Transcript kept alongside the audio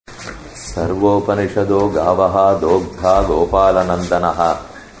सर्वोपनिषदो गावः दोग्धा गोपालनन्दनः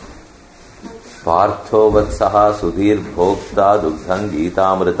पार्थो वत्सः सुधीर्भोक्ता दुग्धं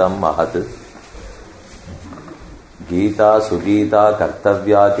गीतामृतं महत् गीता सुगीता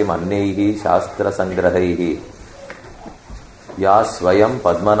कर्तव्या किमन्यैः शास्त्रसङ्ग्रहैः या स्वयं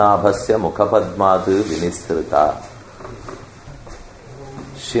पद्मनाभस्य मुखपद्मात् विनिसृता.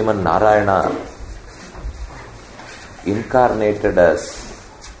 Sriman Narayana incarnated as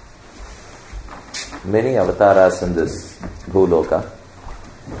many avatars in this Bhuloka.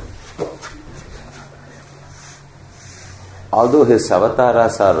 Although his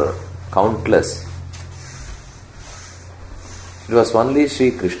avatars are countless, it was only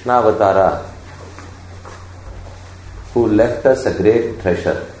Sri Krishna Avatara who left us a great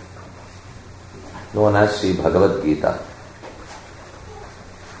treasure known as Sri Bhagavad Gita.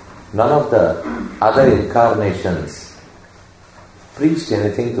 None of the other incarnations preached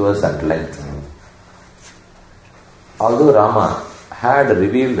anything to us at length. Although Rama had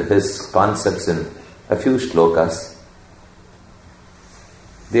revealed his concepts in a few shlokas,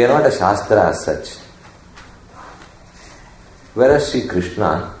 they are not a shastra as such. Whereas Sri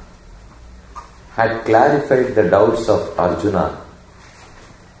Krishna had clarified the doubts of Arjuna,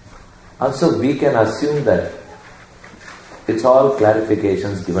 also we can assume that it's all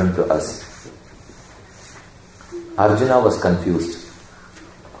clarifications given to us. Arjuna was confused.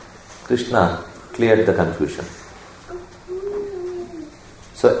 Krishna cleared the confusion.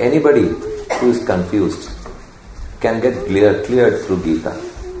 So anybody who is confused can get cleared through Gita.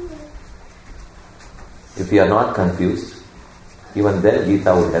 If we are not confused, even then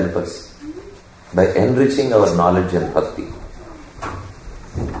Gita would help us by enriching our knowledge and bhakti.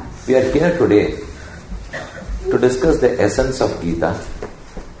 We are here today to discuss the essence of Gita.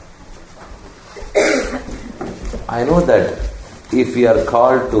 I know that if we are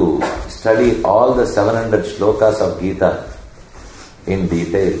called to study all the 700 shlokas of Gita in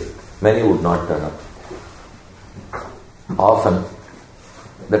detail, many would not turn up. Often,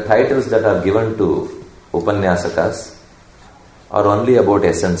 the titles that are given to Upanyasakas are only about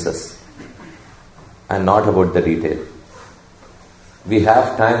essences and not about the detail. We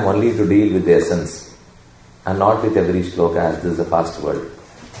have time only to deal with the essence and not with every shloka, as this is a fast world.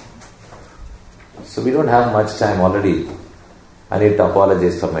 So we don't have much time already. I need to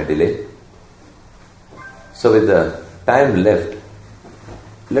apologize for my delay. So with the time left,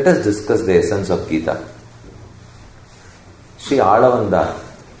 let us discuss the essence of Gita. Sri Alavanda,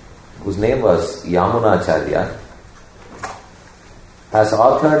 whose name was Yamunacharya, has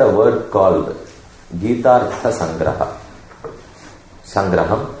authored a work called Gitartha Sangraha.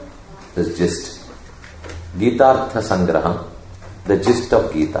 Sangraham is gist. Gitartha Sangraham, the gist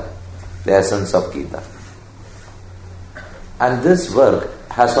of Gita, the essence of Gita. And this work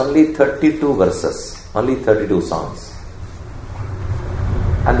has only 32 verses, only 32 songs.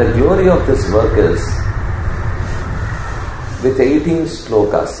 And the glory of this work is, with 18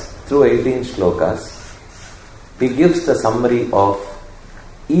 shlokas, through 18 shlokas, he gives the summary of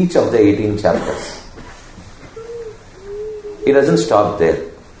each of the 18 chapters. He doesn't stop there.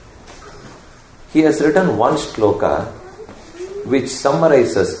 He has written one shloka which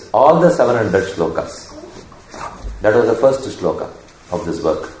summarizes all the 700 shlokas. That was the first shloka of this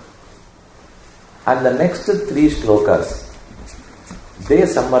work. And the next 3 shlokas, they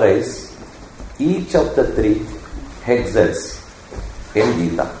summarize each of the 3 hexads in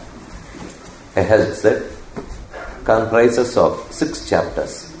Gita. A hexad comprises of 6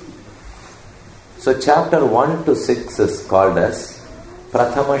 chapters. So chapter 1 to 6 is called as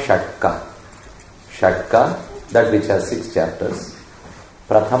Prathama Shatka. Shatka, that which has 6 chapters.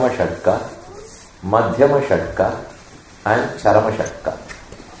 Prathama Shatka, Madhyama Shatka and Charama Shatka.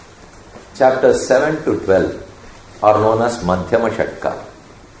 Chapters 7 to 12 are known as Madhyama Shatka.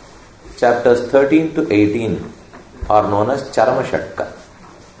 Chapters 13 to 18 are known as Charama Shatka.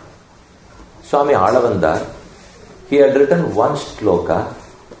 Swami Alavanda, he had written one shloka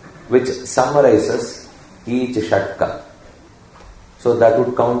which summarizes each shatka. So that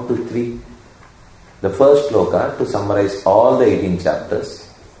would count to 3. The first shloka to summarize all the 18 chapters.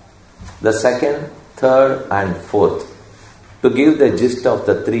 The second, third and fourth to give the gist of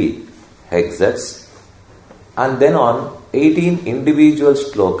the 3 hexads. And then on 18 individual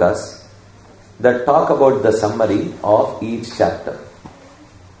shlokas that talk about the summary of each chapter.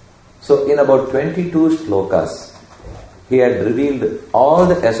 So in about 22 shlokas, he had revealed all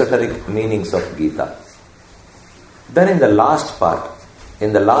the esoteric meanings of Gita. Then in the last part,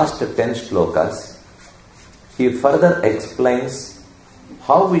 in the last 10 shlokas, he further explains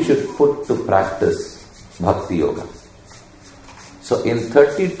how we should put to practice Bhakti Yoga. So in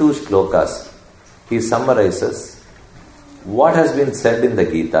 32 shlokas, he summarizes what has been said in the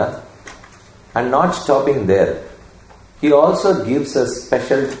Gita, and not stopping there, he also gives us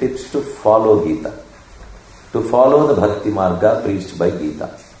special tips to follow Gita, to follow the Bhakti Marga preached by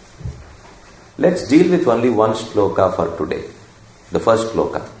Gita. Let's deal with only one shloka for today, the first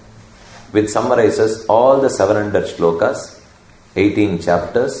shloka, which summarizes all the 700 shlokas, 18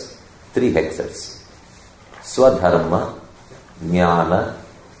 chapters, 3 hexads. Swadharma, Jnana,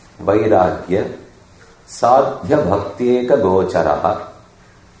 Vairagya, Sadhya Bhaktyeka Gocharaha,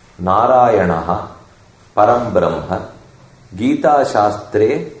 Narayanaha, Param Brahma, Gita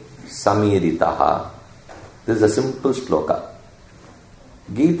Shastre Samiritaha. This is a simple shloka.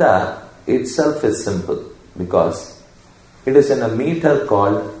 Gita itself is simple because it is in a meter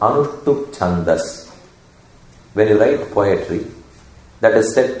called Anushtup Chandas. When you write poetry, that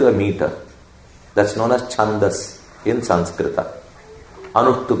is set to a meter. That's known as Chandas in Sanskrita.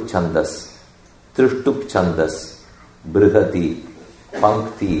 Anushtup Chandas, Trishtup Chandas, Brihati,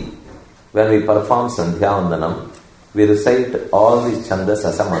 Pankti. When we perform Sandhyavandanam, we recite all these chandas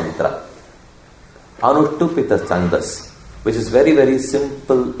as a mantra. Anushtup is a chandas, which is very, very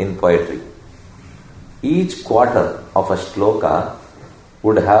simple in poetry. Each quarter of a shloka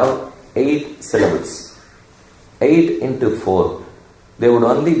would have 8 syllables. 8 into 4. There would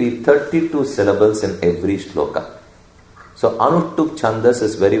only be 32 syllables in every shloka. So Anushtup Chandas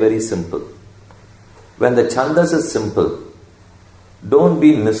is very, very simple. When the Chandas is simple, don't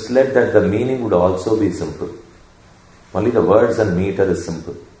be misled that the meaning would also be simple. Only the words and meter is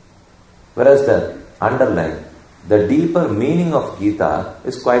simple. Whereas the underline, the deeper meaning of Gita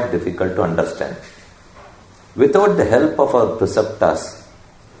is quite difficult to understand. Without the help of our preceptors,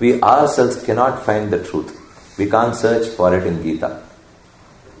 we ourselves cannot find the truth. We can't search for it in Gita.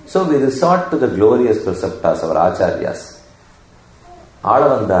 So we resort to the glorious preceptors, our acharyas.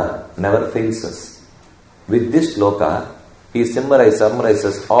 Alavanda never fails us. With this shloka, he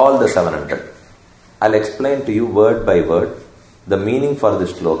summarizes all the 700. I'll explain to you word by word the meaning for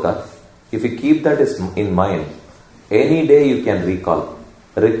this shloka. If you keep that in mind, any day you can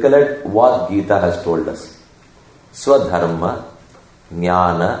recollect what Gita has told us. Swadharma,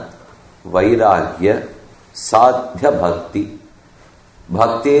 Jnana, Vairagya, Sadhya Bhakti,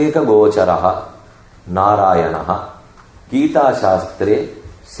 Bhakteka Gocharaha, Narayanaha, Gita Shastre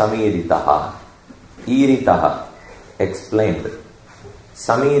Samiritaha, Iritaha, explained,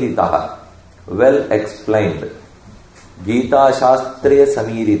 Samiritaha, well explained, Gita Shastre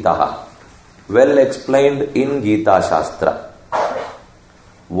Samiritaha, well explained in Gita Shastra.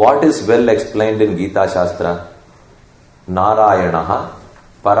 What is well explained in Gita Shastra? Narayanaha,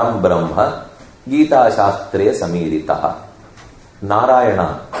 Param Brahma, Gita Shastre Samiritaha.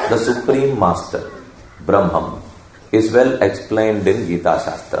 Narayana, the Supreme Master, Brahman, is well explained in Gita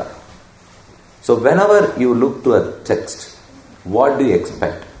Shastra. So whenever you look to a text, what do you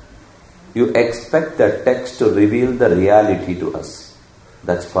expect? You expect the text to reveal the reality to us.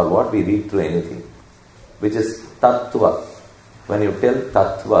 That's for what we read through anything, which is tattva. When you tell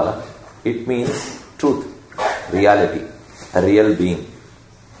tattva, it means truth, reality, a real being.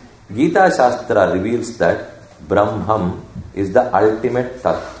 Gita Shastra reveals that Brahman is the ultimate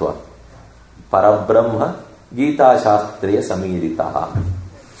tattva. Parabrahma, Gita Shastraya Samiritaha.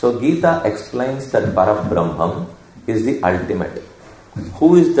 So Gita explains that Parabrahman is the ultimate.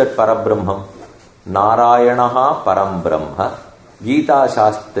 Who is that Parabrahman? Narayanaha Param Brahma, Gita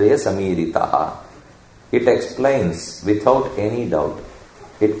Shastraya Samiritaha. It explains without any doubt.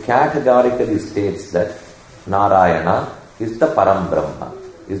 It categorically states that Narayana is the Param Brahma,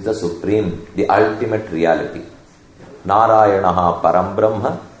 is the supreme, the ultimate reality. Narayanaha Param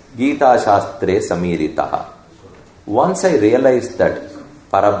Brahma, Gita Shastre Samiritaha. Once I realize that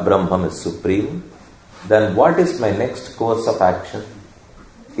Parabrahman is supreme, then what is my next course of action?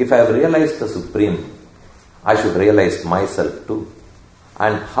 If I have realized the supreme, I should realize myself too.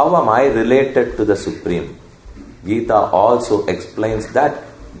 And how am I related to the supreme? Gita also explains that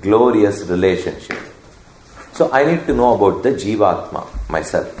glorious relationship. So I need to know about the Jivatma,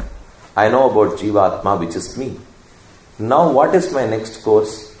 myself. I know about Jivatma, which is me. Now what is my next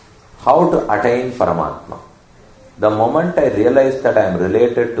course? How to attain Paramatma? The moment I realize that I am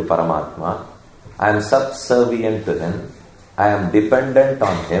related to Paramatma, I am subservient to Him, I am dependent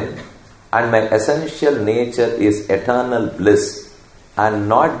on Him, and my essential nature is eternal bliss and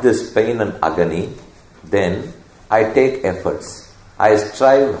not this pain and agony, then I take efforts. I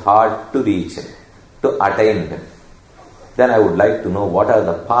strive hard to reach Him, to attain Him. Then I would like to know what are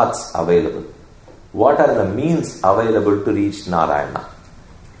the paths available. What are the means available to reach Narayana?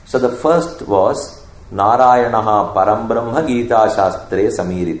 So the first was Narayanaha Param Brahma Gita Shastre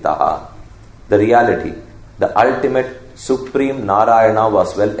Samiritaha. The reality, the ultimate supreme Narayana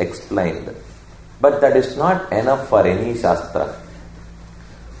was well explained. But that is not enough for any Shastra.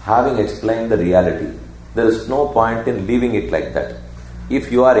 Having explained the reality, there is no point in leaving it like that.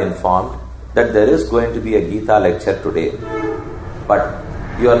 If you are informed that there is going to be a Gita lecture today, but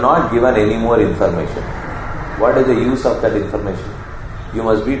you are not given any more information, what is the use of that information? You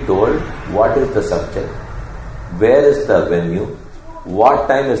must be told what is the subject, where is the venue, what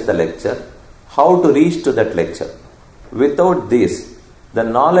time is the lecture, how to reach to that lecture. Without this, the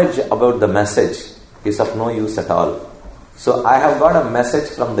knowledge about the message is of no use at all. So I have got a message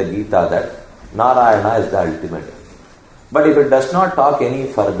from the Gita that Narayana is the ultimate. But if it does not talk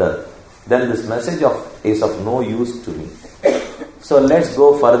any further, then this message is of no use to me. So let's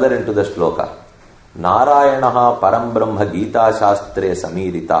go further into the shloka. Narayanaha Param Brahma Gita Shastre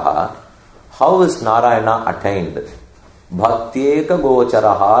Samiritaha. How is Narayana attained? Bhaktyeka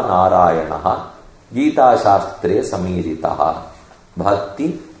Gocharaha Narayanaha Gita Shastre Samiritaha.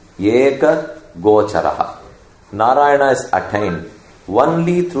 Bhakti Eka Gocharaha. Narayana is attained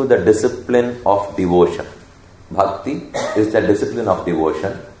only through the discipline of devotion. Bhakti is the discipline of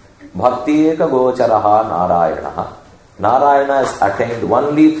devotion. Bhakti Eka Gocharaha Narayanaha. Narayana is attained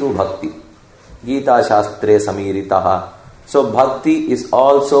only through bhakti. Gita Shastre Samiritaha. So bhakti is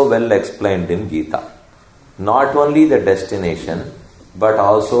also well explained in Gita. Not only the destination, but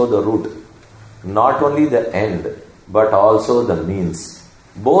also the route. Not only the end, but also the means.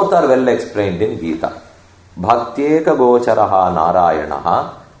 Both are well explained in Gita. Bhaktyeka Gocharaha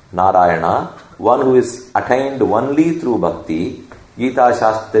Narayanaha. Narayana, one who is attained only through bhakti. Gita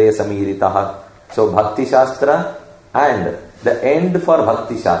Shastre Samiritaha. So Bhakti Shastra and the end for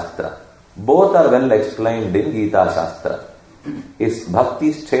Bhakti Shastra, both are well explained in Gita Shastra. Is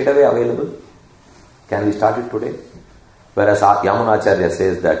Bhakti straight away available? Can we start it today? Whereas Yamunacharya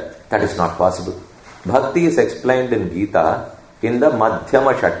says that is not possible. Bhakti is explained in Gita in the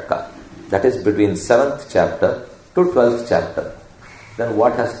Madhyama Shatka, that is between 7th chapter to 12th chapter. Then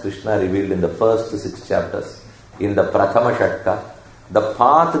what has Krishna revealed in the first 6 chapters? In the Prathama Shatka, the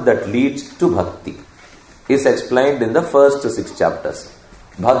path that leads to Bhakti is explained in the first 6 chapters.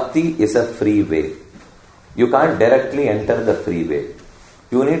 Bhakti is a free way. You can't directly enter the free way.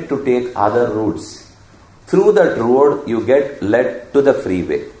 You need to take other routes. Through that road, you get led to the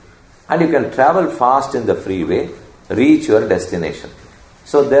freeway. And you can travel fast in the freeway, reach your destination.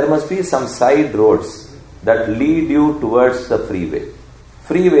 So there must be some side roads that lead you towards the freeway.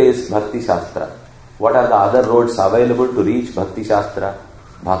 Freeway is Bhakti Shastra. What are the other roads available to reach Bhakti Shastra?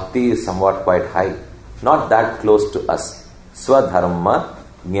 Bhakti is somewhat quite high, not that close to us. Swadharma,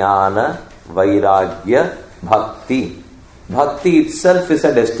 Jnana, Vairagya, Bhakti. Bhakti itself is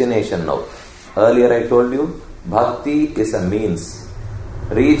a destination now. Earlier I told you, Bhakti is a means.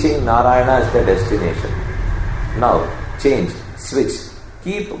 Reaching Narayana is the destination. Now, change, switch.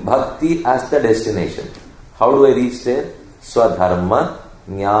 Keep Bhakti as the destination. How do I reach there? Swadharma,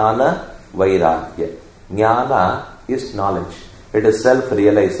 Jnana, Vairagya. Jnana is knowledge. It is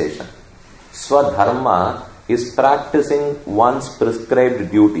self-realization. Swadharma is practicing one's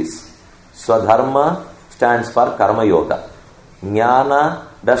prescribed duties. Swadharma stands for Karma Yoga. Jnana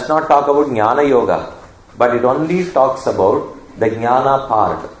does not talk about Jnana Yoga, but it only talks about the Jnana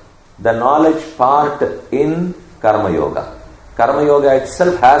part, the knowledge part in Karma Yoga. Karma Yoga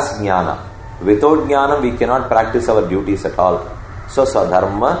itself has Jnana. Without Jnana, we cannot practice our duties at all. So,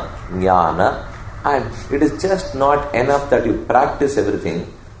 Swadharma, Jnana, and it is just not enough that you practice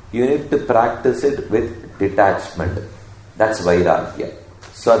everything. You need to practice it with detachment. That's Vairagya.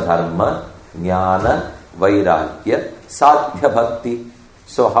 Swadharma, Jnana, Vairagya, Sadhya Bhakti.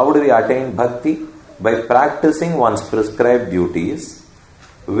 So how do we attain Bhakti? By practicing one's prescribed duties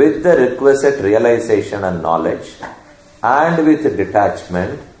with the requisite realization and knowledge, and with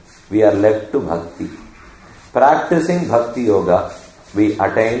detachment, we are led to Bhakti. Practicing Bhakti Yoga, we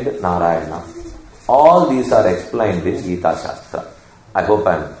attained Narayana. All these are explained in Gita Shastra. I hope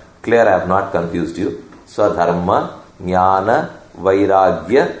I am clear, I have not confused you. Swadharma, Jnana,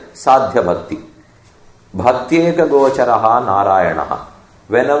 Vairagya, Sadhya Bhakti. Bhaktyeka Gocharaha Narayanaha.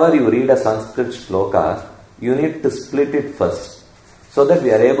 Whenever you read a Sanskrit shloka, you need to split it first, so that we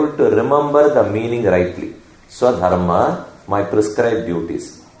are able to remember the meaning rightly. Swadharma, my prescribed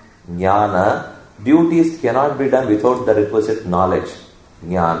duties. Jnana, duties cannot be done without the requisite knowledge.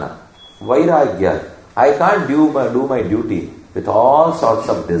 Jnana. Vairagya, I can't do my duty with all sorts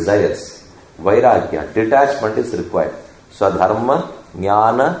of desires. Vairagya, detachment is required. Swadharma,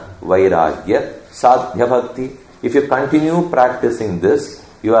 Jnana, Vairagya, Sadhya Bhakti. If you continue practicing this,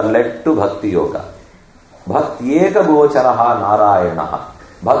 you are led to Bhakti Yoga. Bhaktyeka gocharaha Narayana.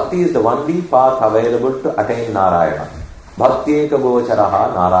 Bhakti is the only path available to attain Narayana. Bhaktyeka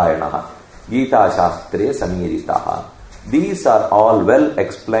gocharaha Narayana. Gita Shastre Samiritaha. These are all well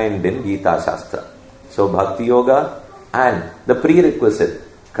explained in Gita Shastra. So Bhakti Yoga and the prerequisite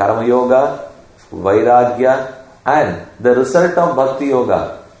Karma Yoga, Vairagya and the result of Bhakti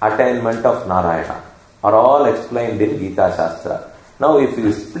Yoga, attainment of Narayana, are all explained in Gita Shastra. Now if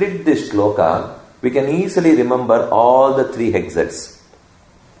you split this shloka, we can easily remember all the three exits.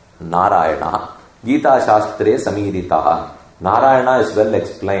 Narayana, Gita Shastre Samiritaha. Narayana is well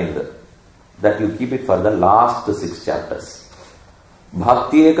explained. That you keep it for the last 6 chapters.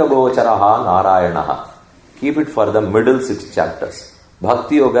 Bhaktyeka gocharaha Narayana. Keep it for the middle 6 chapters.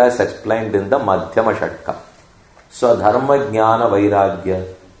 Bhakti Yoga is explained in the Madhyama Shatka. Swadharma Jnana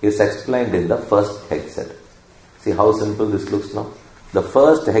Vairagya is explained in the first exit. See how simple this looks now? The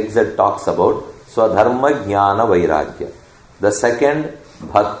first exit talks about Swadharma Jnana Vairagya. The second,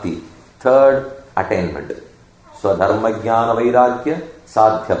 Bhakti. Third, attainment. Swadharma Jnana Vairagya,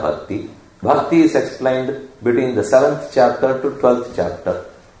 Sadhya Bhakti. Bhakti is explained between the 7th chapter to 12th chapter.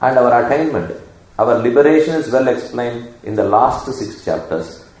 And our attainment, our liberation is well explained in the last 6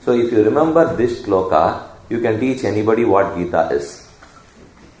 chapters. So if you remember this shloka, you can teach anybody what Gita is.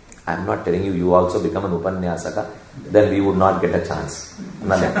 I am not telling you, you also become an Upanyasaka, then we would not get a chance.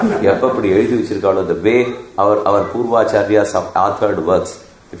 The way our Purvacharyas have authored works,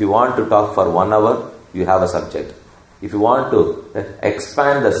 if you want to talk for 1 hour, you have a subject. If you want to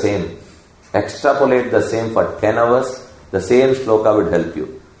expand the same, extrapolate the same for 10 hours, the same shloka would help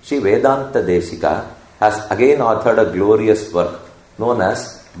you. Sri Vedanta Deshika has again authored a glorious work known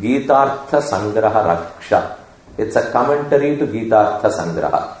as Gitartha Sangraha Raksha. It's a commentary to Gitartha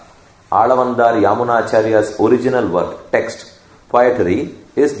Sangraha. Alavandar Yamunacharya's original work, text, poetry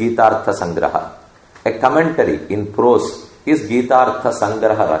is Gitartha Sangraha. A commentary in prose is Gitartha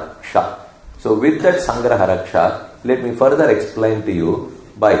Sangraha Raksha. So with that Sangraha Raksha, let me further explain to you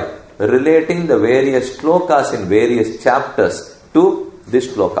by relating the various shlokas in various chapters to this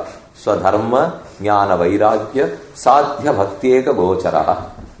shloka. Swadharma Jnana Vairagya Sadhya Bhaktyeka Gocharaha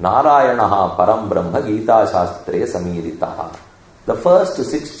Narayanaha Param Brahma Gita Shastre Samiritaha. The first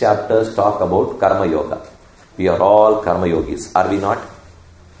 6 chapters talk about Karma Yoga. We are all Karma Yogis, are we not?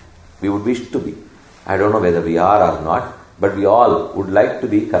 We would wish to be. I don't know whether we are or not, but we all would like to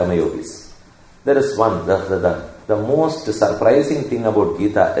be Karma Yogis. There is one, the most surprising thing about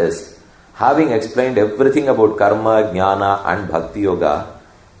Gita is, having explained everything about Karma, Jnana and Bhakti Yoga,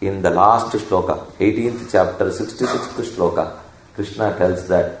 in the last shloka, 18th chapter, 66th shloka, Krishna tells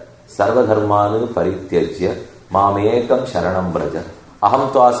that, Sarva Dharmanu Parityajya Mamekam Sharanam Braja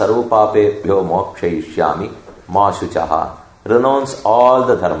Aham Tva Sarupapebhyo Mokshayishyami Ma Shuchaha. Renounce all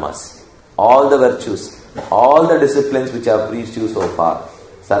the dharmas, all the virtues, all the disciplines which I have preached you so far.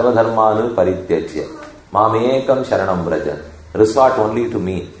 Sarva Dharmanu Parityajya Mamekam Sharanam Braja. Resort only to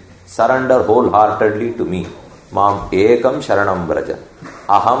me. Surrender wholeheartedly to me. Mam Ekam Sharanam Braja.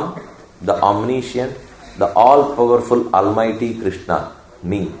 Aham, the omniscient, the all-powerful Almighty Krishna,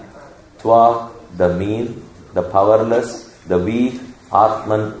 me. Tva, the mean, the powerless, the weak,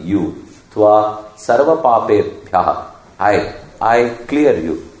 Atman, you. Tva, Sarva Papebhyaha. I clear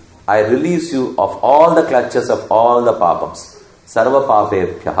you. I release you of all the clutches of all the papams. Sarva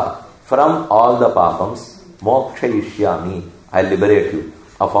Papebhyaha. From all the papams, Mokshayishyami. I liberate you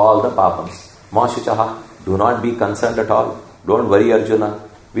of all the papams. Mashuchaha. Do not be concerned at all. Don't worry, Arjuna.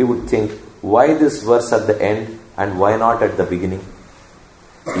 We would think, why this verse at the end and why not at the beginning?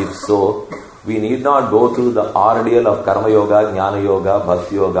 If so, we need not go through the ordeal of Karma Yoga, Jnana Yoga,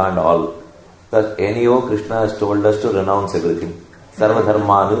 Bhakti Yoga and all. Because anyhow, Krishna has told us to renounce everything. Sarva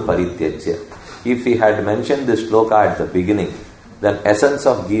Dharmanu Parityajya. If he had mentioned this shloka at the beginning, then essence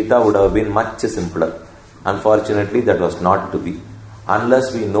of Gita would have been much simpler. Unfortunately, that was not to be.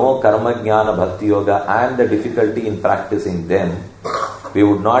 Unless we know Karma, Jnana, Bhakti Yoga and the difficulty in practicing them, we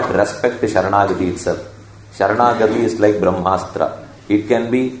would not respect Sharanagati itself. Sharanagati is like Brahmastra. It can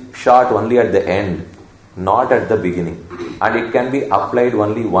be shot only at the end, not at the beginning. And it can be applied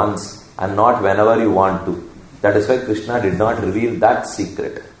only once and not whenever you want to. That is why Krishna did not reveal that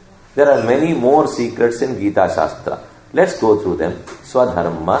secret. There are many more secrets in Gita Shastra. Let's go through them.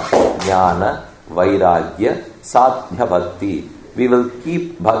 Swadharma, Jnana, Vairagya, Sadhya Bhakti. We will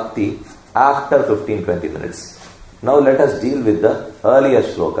keep Bhakti after 15-20 minutes. Now let us deal with the earlier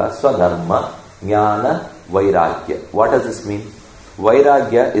shloka. Swadharma, Jnana, Vairagya. What does this mean?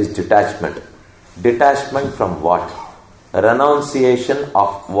 Vairagya is detachment. Detachment from what? Renunciation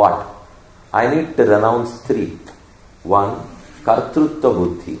of what? I need to renounce 3. 1. Kartrutva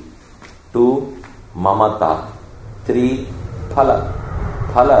Buddhi. 2. mamata. 3, phala.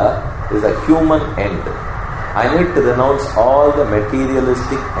 Phala is a human end. I need to renounce all the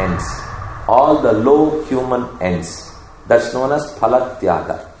materialistic ends, all the low human ends. That's known as phala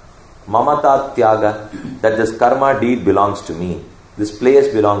tyaga. Mamata tyaga, that this karma deed belongs to me, this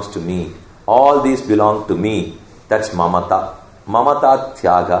place belongs to me, all these belong to me. That's mamata. Mamata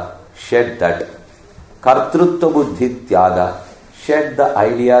tyaga, shed that. Kartrutva buddhi tyaga, shed the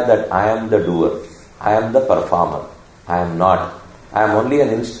idea that I am the doer, I am the performer. I am not. I am only an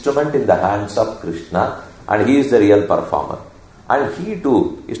instrument in the hands of Krishna, and he is the real performer. And he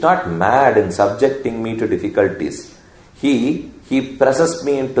too is not mad in subjecting me to difficulties. He presses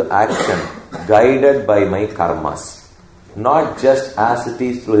me into action, guided by my karmas, not just as it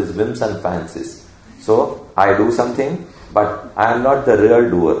is through his whims and fancies. So, I do something, but I am not the real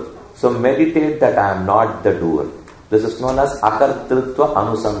doer. So, meditate that I am not the doer. This is known as akartrutva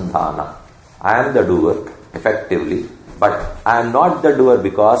anusandhana. I am the doer, effectively, but I am not the doer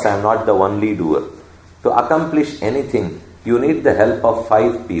because I am not the only doer. To accomplish anything, you need the help of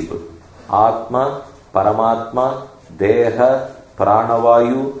 5 people. Atma, Paramatma, Deha,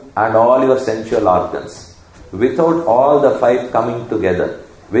 Pranavayu, and all your sensual organs. Without all the 5 coming together,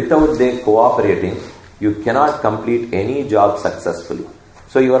 without they cooperating, you cannot complete any job successfully.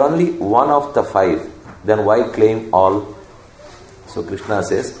 So you are only one of the 5. Then why claim all? So Krishna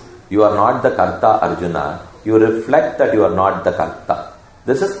says, you are not the karta, Arjuna. You reflect that you are not the karta.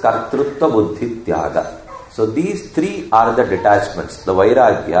 This is kartrutva buddhi tyaga. So these 3 are the detachments. The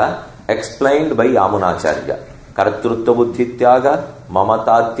vairagya explained by Yamunacharya. Kartrutva buddhi tyaga,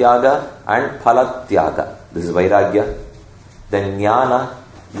 mamata tyaga, and phala tyaga. This is vairagya. Then jnana.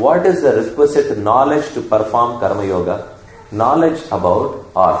 What is the requisite knowledge to perform karma yoga? Knowledge about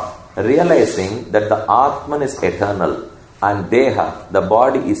or realizing that the Atman is eternal and Deha, the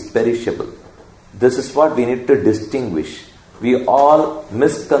body, is perishable. This is what we need to distinguish. We all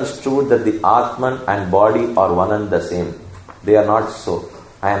misconstrued that the Atman and body are one and the same. They are not so.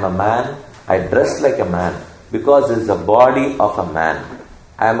 I am a man, I dress like a man because it is a body of a man.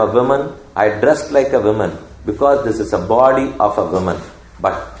 I am a woman, I dress like a woman because this is a body of a woman.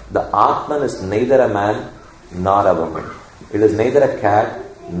 But the Atman is neither a man nor a woman. It is neither a cat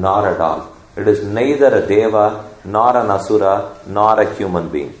nor a dog. It is neither a deva nor an asura nor a human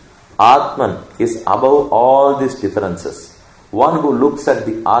being. Atman is above all these differences. One who looks at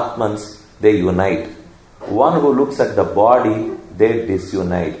the Atmans, they unite. One who looks at the body, they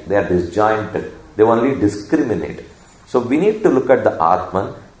disunite. They are disjointed. They only discriminate. So we need to look at the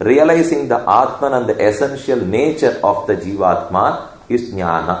Atman, realizing the Atman and the essential nature of the Jivatma is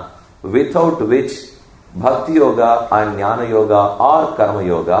Jnana, without which Bhakti Yoga and Jnana Yoga or Karma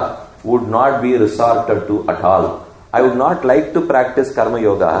Yoga would not be resorted to at all. I would not like to practice Karma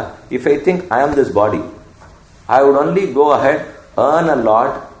Yoga if I think I am this body. I would only go ahead, earn a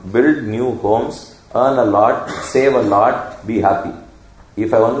lot, build new homes, earn a lot, save a lot, be happy.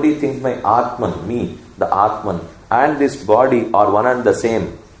 If I only think my Atman, me, the Atman, and this body are one and the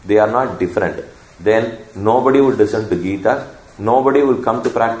same, they are not different, then nobody will listen to Gita. Nobody will come to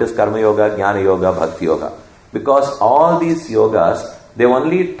practice Karma Yoga, Jnana Yoga, Bhakti Yoga. Because all these yogas, they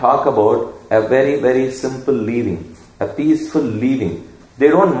only talk about a very, very simple living, a peaceful living. They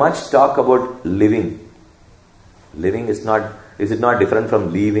don't much talk about living. Living is it not different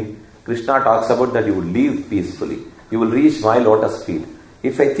from leaving? Krishna talks about that you will live peacefully. You will reach my lotus feet.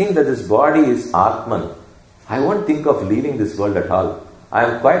 If I think that this body is Atman, I won't think of leaving this world at all. I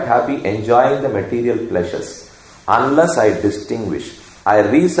am quite happy enjoying the material pleasures. Unless I distinguish, I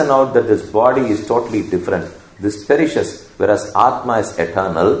reason out that this body is totally different. This perishes, whereas Atma is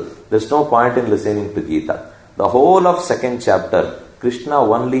eternal. There is no point in listening to Gita. The whole of 2nd chapter, Krishna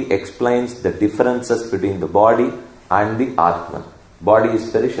only explains the differences between the body and the Atman. Body is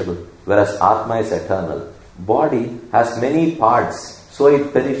perishable, whereas Atma is eternal. Body has many parts, so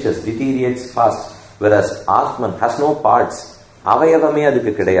it perishes, deteriorates fast, whereas Atman has no parts. Avayavame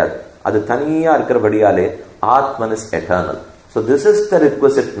adukku kedaiyadu. Adu thaniya irukkrabadiyale Atman is eternal. So this is the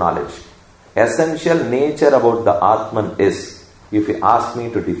requisite knowledge. Essential nature about the Atman is, if you ask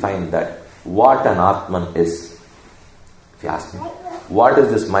me to define that, what an Atman is. If you ask me, what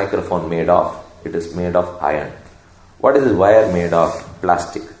is this microphone made of? It is made of iron. What is this wire made of?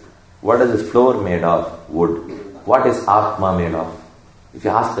 Plastic. What is this floor made of? Wood. What is Atma made of? If you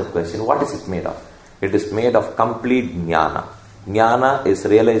ask that question, what is it made of? It is made of complete Jnana. Jnana is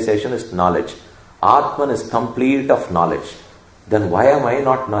realization, is knowledge. Atman is complete of knowledge. Then why am I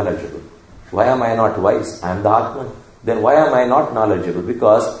not knowledgeable? Why am I not wise? I am the Atman. Then why am I not knowledgeable?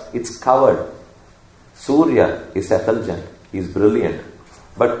 Because it's covered. Surya is effulgent, he is brilliant.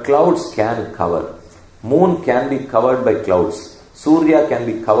 But clouds can cover. Moon can be covered by clouds. Surya can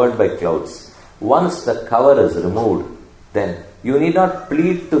be covered by clouds. Once the cover is removed, then you need not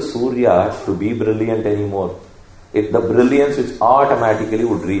plead to Surya to be brilliant anymore. The brilliance which automatically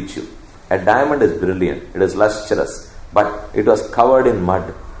would reach you. A diamond is brilliant, it is lustrous, but it was covered in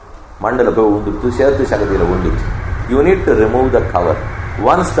mud. You need to remove the cover.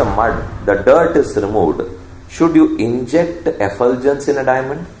 Once the mud, the dirt is removed, should you inject effulgence in a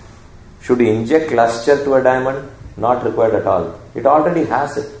diamond? Should you inject luster to a diamond? Not required at all. It already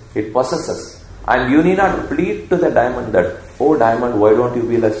has it. It possesses. And you need not plead to the diamond that, oh diamond, why don't you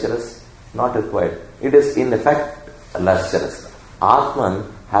be lustrous? Not required. It is in effect lustrous. Atman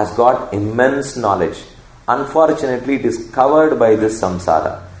has got immense knowledge. Unfortunately, it is covered by this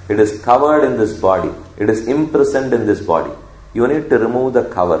samsara. It is covered in this body. It is imprisoned in this body. You need to remove the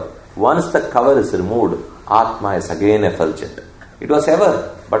cover. Once the cover is removed, Atma is again effulgent. It was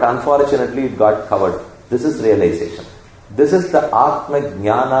ever, but unfortunately it got covered. This is realization. This is the Atma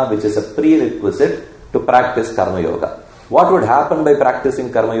Jnana, which is a prerequisite to practice Karma Yoga. What would happen by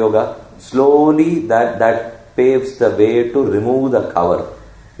practicing Karma Yoga? Slowly that paves the way to remove the cover.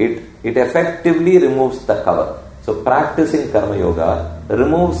 It effectively removes the cover. So practicing Karma Yoga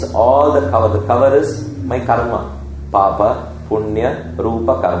removes all the cover. The cover is my karma. Papa, Punya,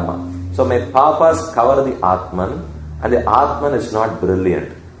 Rupa, Karma. So my papas cover the Atman, and the Atman is not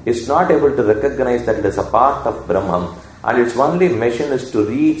brilliant. It's not able to recognize that it is a part of Brahman, and its only mission is to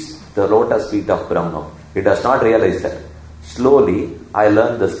reach the lotus feet of Brahman. It does not realize that. Slowly, I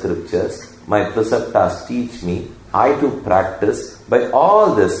learn the scriptures. My preceptors teach me. I too practice. By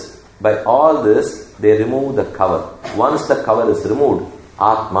all this, they remove the cover. Once the cover is removed,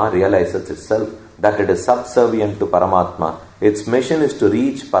 Atma realizes itself that it is subservient to Paramatma. Its mission is to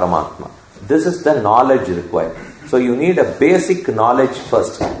reach Paramatma. This is the knowledge required. So you need a basic knowledge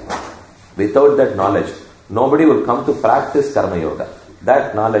first. Without that knowledge, nobody will come to practice Karma Yoga.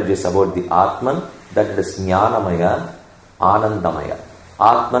 That knowledge is about the Atman, that it is Jnanamaya, Anandamaya.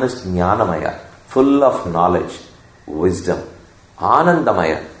 Atman is Jnanamaya, full of knowledge, wisdom.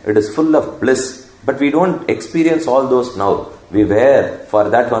 Anandamaya, it is full of bliss. But we don't experience all those now. We were for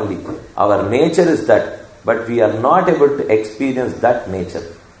that only. Our nature is that, but we are not able to experience that nature.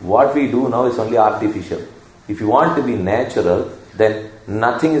 What we do now is only artificial. If you want to be natural, then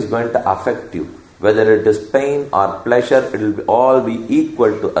nothing is going to affect you. Whether it is pain or pleasure, it will all be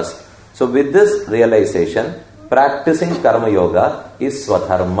equal to us. So with this realization, practicing Karma Yoga is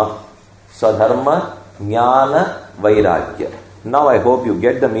Swadharma. Swadharma, Jnana, Vairagya. Now I hope you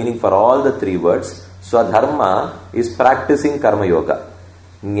get the meaning for all the three words. Swadharma is practicing Karma Yoga.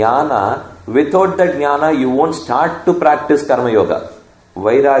 Jnana, without that Jnana, you won't start to practice Karma Yoga.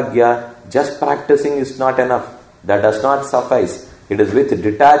 Vairagya, just practicing is not enough. That does not suffice. It is with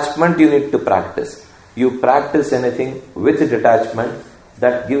detachment you need to practice. You practice anything with detachment,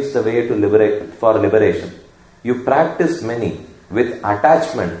 that gives the way to liberation. You practice many with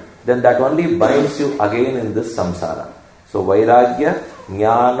attachment, then that only binds you again in this samsara. So Vairagya,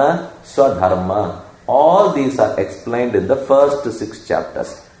 Jnana, Swadharma, all these are explained in the first 6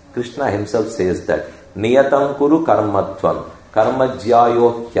 chapters. Krishna himself says that Niyatam Kuru Karmatvam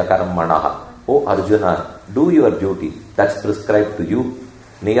Karmajyayo Hyakarmanaha. O Arjuna, do your duty. That's prescribed to you.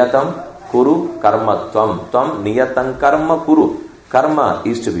 Niyatam Kuru Karmatvam. Tvam Niyatam Karma Kuru. Karma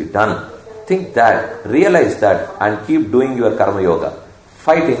is to be done. Think that, realize that, and keep doing your Karma Yoga.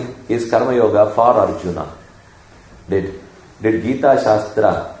 Fighting is Karma Yoga for Arjuna. Did Gita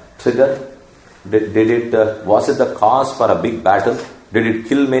Shastra trigger? Was it the cause for a big battle? Did it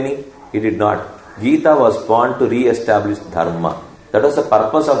kill many? It did not. Gita was born to re-establish Dharma. That was the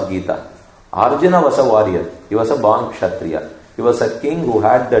purpose of Gita. Arjuna was a warrior. He was a born Kshatriya. He was a king who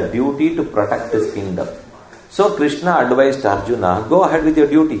had the duty to protect his kingdom. So Krishna advised Arjuna, go ahead with your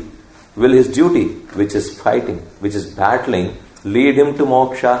duty. Will his duty, which is fighting, which is battling, lead him to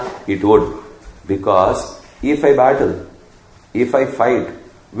moksha? It would. Because if I battle, if I fight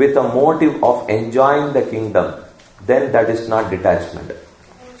with a motive of enjoying the kingdom, then that is not detachment.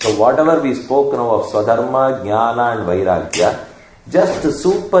 So whatever we spoke now of Swadharma, Jnana and Vairagya, just to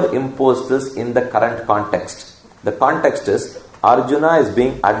superimpose this in the current context. The context is Arjuna is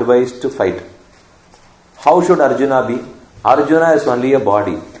being advised to fight. How should Arjuna be? Arjuna is only a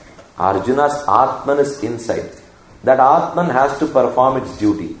body. Arjuna's Atman is inside. That Atman has to perform its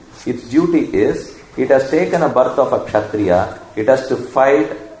duty. Its duty is, it has taken a birth of a Kshatriya. It has to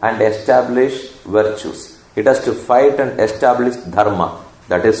fight and establish virtues. It has to fight and establish Dharma.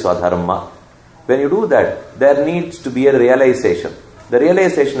 That is Swadharma. When you do that, there needs to be a realization. The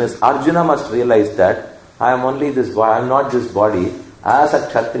realization is, Arjuna must realize that I am only this body, I am not this body. As a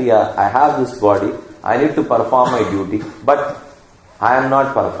Kshatriya, I have this body, I need to perform my duty, but I am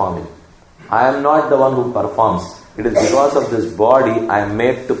not performing. I am not the one who performs. It is because of this body I am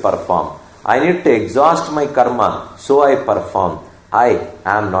made to perform. I need to exhaust my karma, so I perform. I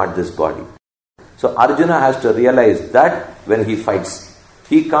am not this body. So Arjuna has to realize that when he fights.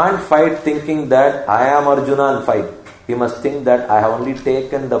 He can't fight thinking that I am Arjuna and fight. He must think that I have only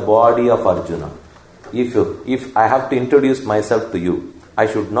taken the body of Arjuna. If I have to introduce myself to you, I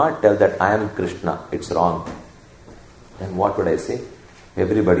should not tell that I am Krishna. It's wrong. Then what would I say?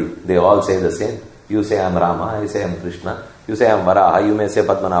 Everybody, they all say the same. You say I am Rama, I say I am Krishna. You say I am Varaha, you may say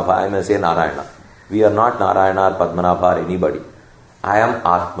Padmanabha, I may say Narayana. We are not Narayana or Padmanabha or anybody. I am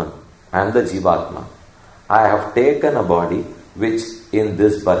Atman. I am the Jivatma. I have taken a body which in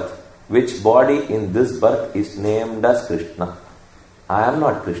this birth, which body in this birth is named as Krishna. I am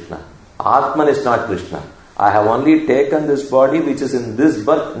not Krishna. Atman is not Krishna. I have only taken this body which is in this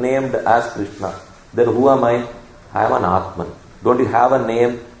birth named as Krishna. Then who am I? I am an Atman. Don't you have a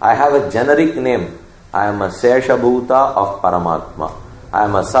name? I have a generic name. I am a Seshabhuta of Paramatma. I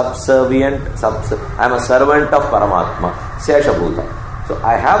am a I am a servant of Paramatma. Seshabhuta. So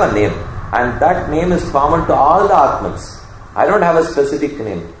I have a name, and that name is common to all the Atmans. I don't have a specific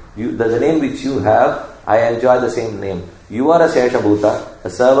name. The name which you have, I enjoy the same name. You are a Seshabhuta, a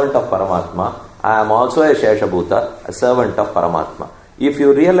servant of Paramatma. I am also a Seshabhuta, a servant of Paramatma. If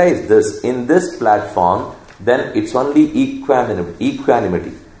you realize this in this platform, then it's only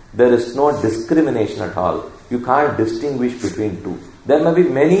equanimity. There is no discrimination at all. You can't distinguish between two. There may be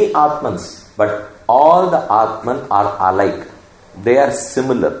many Atmans, but all the Atman are alike. They are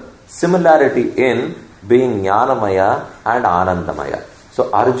similar. Similarity in being Jnanamaya and Anandamaya.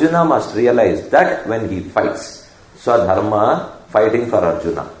 So Arjuna must realize that when he fights. Swadharma, fighting for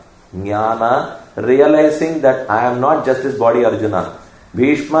Arjuna. Jnana, realizing that I am not just this body Arjuna.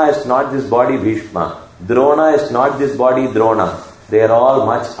 Bhishma is not this body Bhishma. Drona is not this body Drona. They are all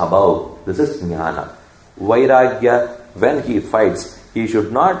much above. This is Jnana. Vairagya, when he fights, he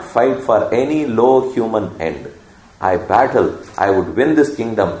should not fight for any low human end. I battle, I would win this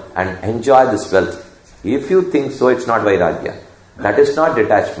kingdom and enjoy this wealth. If you think so, it's not Vairagya. That is not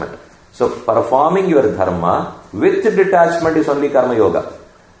detachment. So performing your dharma with detachment is only karma yoga.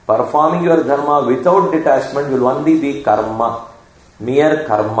 Performing your dharma without detachment will only be karma, mere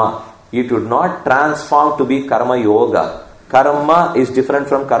karma. It would not transform to be karma yoga. Karma is different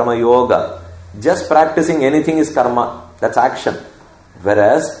from karma yoga. Just practicing anything is karma. That's action.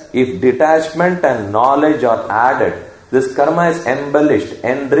 Whereas if detachment and knowledge are added, this karma is embellished,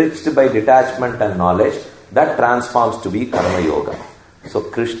 enriched by detachment and knowledge. That transforms to be karma yoga. So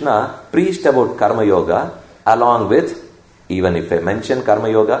Krishna preached about karma yoga along with, even if I mention karma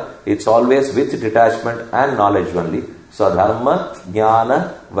yoga, it's always with detachment and knowledge only. So dharma,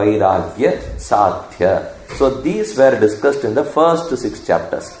 jnana, vairagya, sathya. So these were discussed in the first 6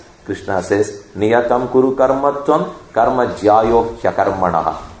 chapters. Krishna says, Niyatam kuru karmatvam karma jyayo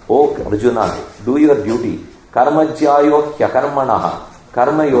hyakarmanaha. O Arjuna, do your duty. Karma jyayo hyakarmanaha.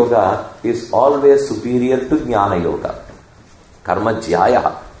 Karma yoga is always superior to jnana yoga. Karma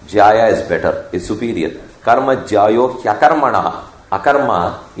jyaya. Jyaya is better, is superior. Karma jyayo hyakarmanaha.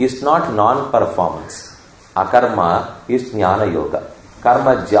 Akarma is not non-performance. Akarma is jnana yoga.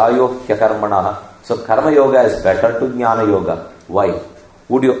 Karma jyayo hyakarmanaha. So karma yoga is better to jnana yoga. Why?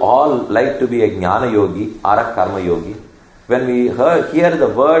 Would you all like to be a jnana yogi or a karma yogi? When we hear the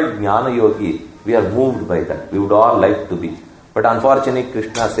word jnana yogi, we are moved by that. We would all like to be. But unfortunately,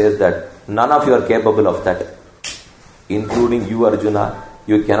 Krishna says that none of you are capable of that. Including you, Arjuna,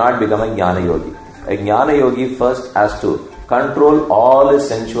 you cannot become a jnana yogi. A jnana yogi first has to control all his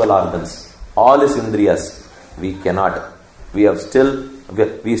sensual organs, all his indriyas. We cannot. We still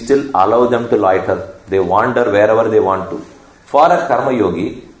allow them to loiter. They wander wherever they want to. For a karma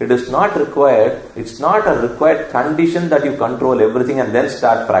yogi, it is not required, it's not a required condition that you control everything and then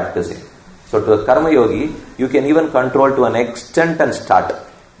start practicing. So to a karma yogi, you can even control to an extent and start.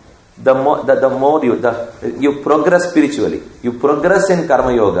 The more you progress spiritually, you progress in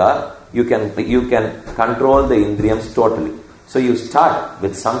karma yoga, you can control the indriyams totally. So you start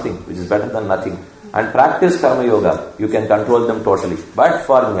with something which is better than nothing and practice karma yoga, you can control them totally. But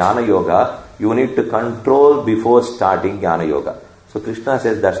for jnana yoga, you need to control before starting jnana yoga. So Krishna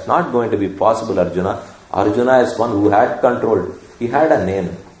says that's not going to be possible, Arjuna. Arjuna is one who had controlled. He had a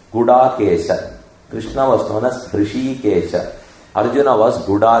name, Gudakesha. Krishna was known as Hrishikesha. Arjuna was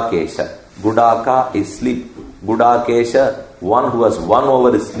Gudakesha. Gudaka is sleep. Gudakesha, one who has won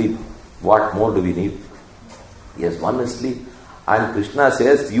over his sleep. What more do we need? He has won his sleep. And Krishna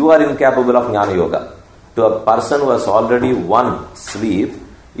says, you are incapable of jnana yoga. To a person who has already won sleep,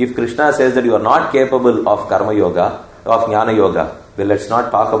 If Krishna says that you are not capable of karma yoga, of jnana yoga, well, let's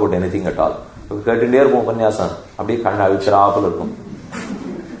not talk about anything at all. You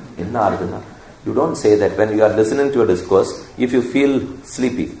don't say that when you are listening to a discourse, if you feel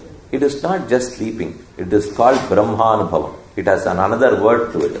sleepy. It is not just sleeping. It is called Brahmanubhavam. It has another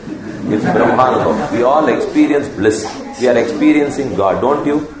word to it. It's Brahmanubhavam. We all experience bliss. We are experiencing God, don't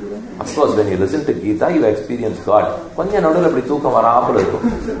you? Of course, when you listen to Gita, you experience God.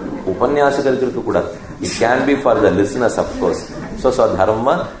 It can be for the listeners, of course. So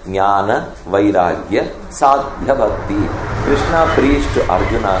dharma, jnana, vairagya, sadhya bhakti. Krishna preached to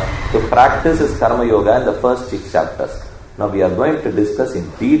Arjuna to practice his karma yoga in the first 6 chapters. Now we are going to discuss in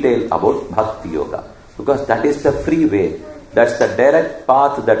detail about Bhakti Yoga, because that is the free way. That's the direct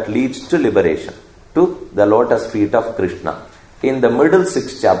path that leads to liberation, to the lotus feet of Krishna. In the middle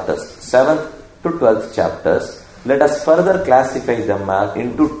 6 chapters, 7th to 12th chapters, let us further classify them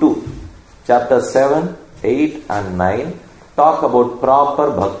into 2. Chapters 7, 8 and 9 talk about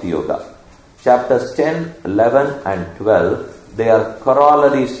proper Bhakti Yoga. Chapters 10, 11 and 12, they are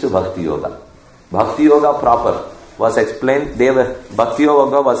corollaries to Bhakti Yoga. Bhakti Yoga proper was explained, Bhakti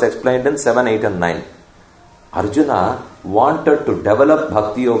Yoga was explained in 7, 8 and 9. Arjuna wanted to develop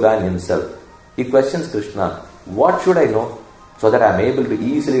Bhakti Yoga in himself. He questions Krishna, what should I know so that I am able to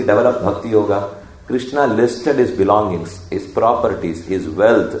easily develop Bhakti Yoga? Krishna listed his belongings, his properties, his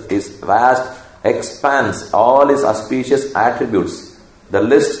wealth, his vast expanse, all his auspicious attributes. The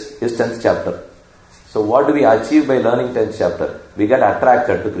list is 10th chapter. So what do we achieve by learning 10th chapter? We get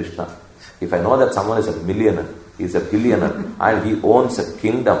attracted to Krishna. If I know that someone is a millionaire, he is a billionaire, and he owns a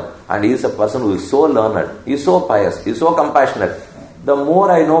kingdom, and he is a person who is so learned, he is so pious, he is so compassionate, the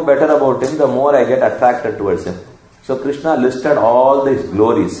more I know better about him, the more I get attracted towards him. So Krishna listed all these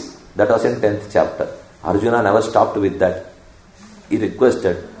glories. That was in 10th chapter. Arjuna never stopped with that. He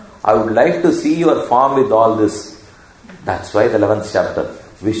requested, I would like to see your form with all this. That's why the 11th chapter,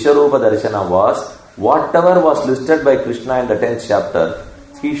 Vishwarupa Darshana, was whatever was listed by Krishna in the 10th chapter,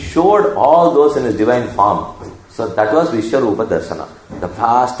 he showed all those in his divine form. So that was Vishwarupa Darshana. The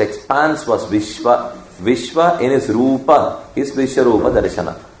vast expanse was Vishwa. Vishwa in his Rupa is Vishwarupa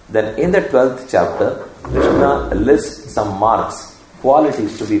Darshana. Then in the 12th chapter, Krishna lists some marks,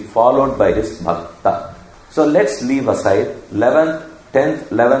 qualities to be followed by his Bhakta. So let's leave aside 11th, 10th,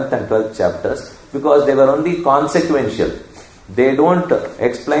 11th and 12th chapters, because they were only consequential. They don't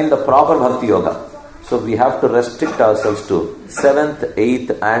explain the proper Bhakti Yoga. So we have to restrict ourselves to 7th,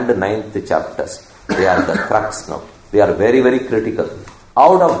 8th and 9th chapters. They are the crux now. They are very, very critical.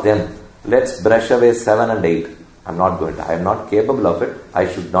 Out of them, let's brush away 7 and 8. I am not capable of it. I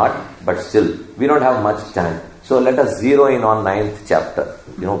should not. But still, we don't have much time. So let us zero in on 9th chapter.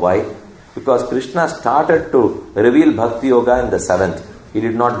 You know why? Because Krishna started to reveal Bhakti Yoga in the 7th. He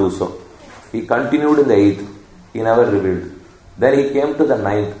did not do so. He continued in the 8th. He never revealed. Then he came to the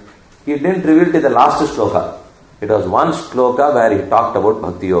 9th. He didn't reveal to the last shloka. It was one shloka where he talked about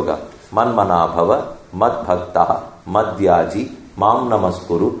Bhakti Yoga. Manmana bhava, mad bhaktaha, madhyaji, mam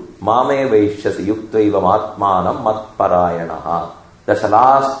namaskuru, mame vaishyasi yuktaiva matmanam matparayanaha. That's the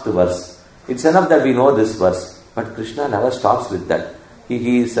last verse. It's enough that we know this verse. But Krishna never stops with that.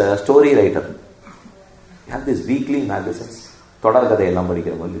 He is a story writer. You have these weekly magazines. In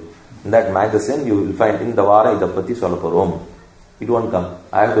that magazine you will find in the vara idapati solaparom. It won't come.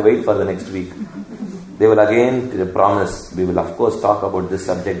 I have to wait for the next week. They will again promise, we will of course talk about this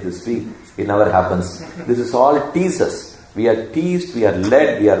subject this week. It never happens. This is all teasers. We are teased, we are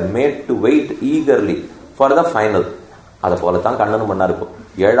led, we are made to wait eagerly for the final.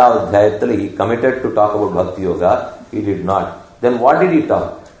 He committed to talk about Bhakti Yoga. He did not. Then what did he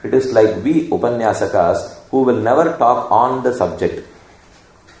talk? It is like we Upanyasakas who will never talk on the subject.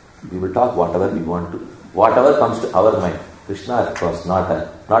 We will talk whatever we want to. Whatever comes to our mind. Krishna, of course, not an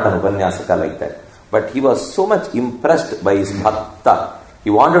Upanyasaka like that. But he was so much impressed by his Bhakta. He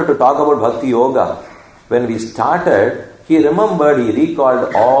wanted to talk about Bhakti Yoga. When we started, he remembered, he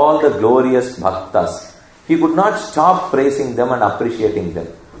recalled all the glorious Bhaktas. He could not stop praising them and appreciating them.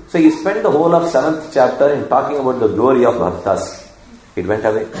 So he spent the whole of 7th chapter in talking about the glory of Bhaktas. It went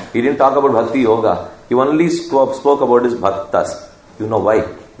away. He didn't talk about Bhakti Yoga. He only spoke about his Bhaktas. You know why?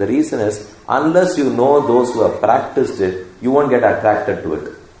 The reason is, unless you know those who have practiced it, you won't get attracted to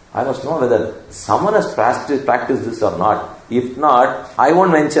it. I must know whether someone has practiced this or not. If not, I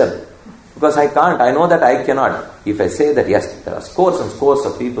won't venture. Because I can't. I know that I cannot. If I say that yes, there are scores and scores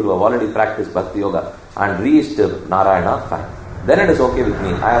of people who have already practiced Bhakti Yoga and reached Narayana, fine. Then it is okay with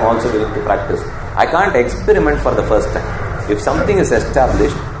me. I am also willing to practice. I can't experiment for the first time. If something is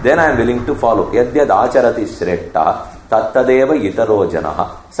established, then I am willing to follow. Yadyad acharati shretta tattadeva yitaro janaha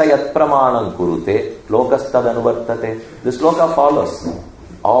sayat pramanam kurute lokastad anuvartate. This sloka follows.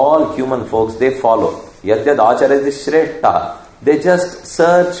 All human folks, they follow. Yadyad acharati shreshta. They just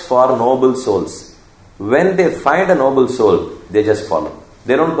search for noble souls. When they find a noble soul, they just follow.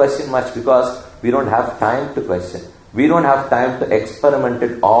 They don't question much because we don't have time to question. We don't have time to experiment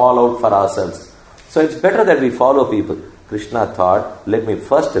it all out for ourselves. So it's better that we follow people. Krishna thought, let me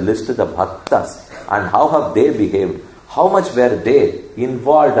first list the bhaktas and how have they behaved. How much were they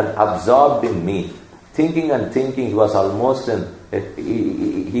involved and absorbed in me? Thinking and thinking, he was almost in...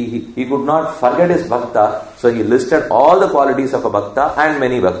 He could not forget his bhakta, so he listed all the qualities of a bhakta and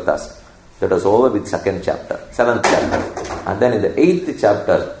many bhaktas. That was over with 7th chapter. And then in the 8th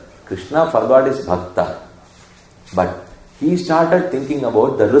chapter, Krishna forgot his bhakta. But he started thinking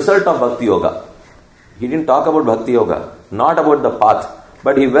about the result of Bhakti Yoga. He didn't talk about Bhakti Yoga, not about the path,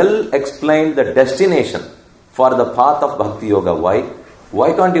 but he well explained the destination for the path of Bhakti Yoga. Why?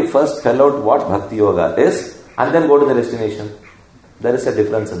 Why can't you first spell out what Bhakti Yoga is and then go to the destination? There is a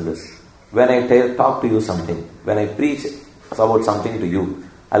difference in this. When I talk to you something, when I preach about something to you,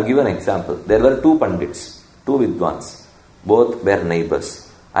 I'll give an example. There were 2 pandits, 2 vidwans. Both were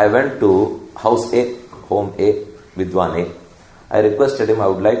neighbors. I went to house A, home A, vidwan A. I requested him, I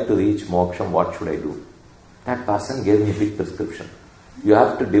would like to reach Moksha, what should I do? That person gave me a big prescription. You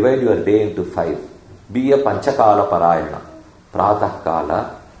have to divide your day into 5. Be a panchakala parayana, pratah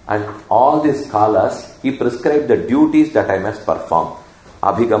kala, and all these kalas, he prescribed the duties that I must perform.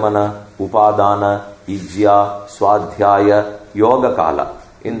 Abhigamana, Upadana, Ijya, Swadhyaya, Yoga kala.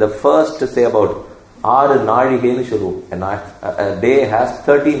 In the first, say about 6 nadigainu shuru. A day has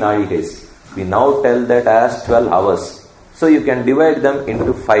 30 nadigas. We now tell that as 12 hours. So you can divide them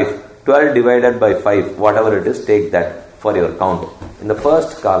into 5. 12 divided by 5, whatever it is, take that for your count. In the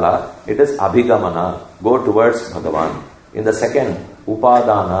first kala, it is Abhigamana, go towards Bhagavan. In the second,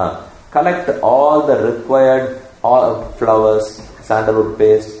 Upadana, collect all the required flowers, sandalwood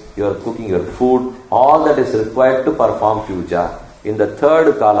paste, you are cooking your food, all that is required to perform puja. In the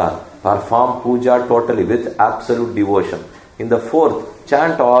third kala, perform puja totally with absolute devotion. In the fourth,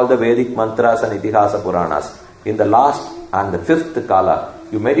 chant all the Vedic mantras and Itihasa Puranas. In the last and the 5th kala,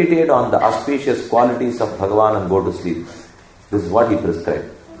 you meditate on the auspicious qualities of Bhagavan and go to sleep. This is what he prescribed.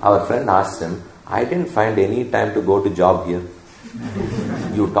 Our friend asked him, I didn't find any time to go to job here.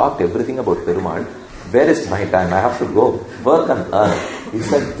 You talked everything about Perumal. Where is my time? I have to go work and earn. He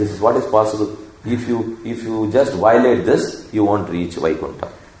said, this is what is possible. If you just violate this, you won't reach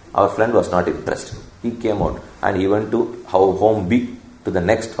Vaikuntha. Our friend was not impressed. He came out and he went to home B, to the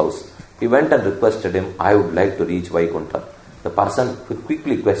next house. He went and requested him, I would like to reach Vaikuntha. The person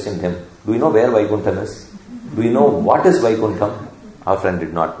quickly questioned him, do you know where Vaikuntha is? Do you know what is Vaikuntha? Our friend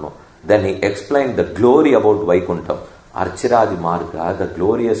did not know. Then he explained the glory about Vaikuntha. Archiradi Marga, the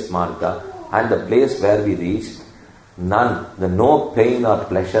glorious Marga, and the place where we reach, no pain or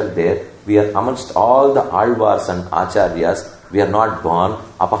pleasure there. We are amongst all the Alvars and Acharyas. We are not born.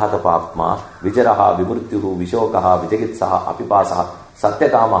 Apahata Papma, Vijaraha, Vimurtyuhu, Vishokaha, Vijagitsaha, Apipasaha,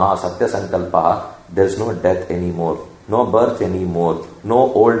 Satyakamaha, Satyasankalpaha. There is no death anymore, no birth anymore,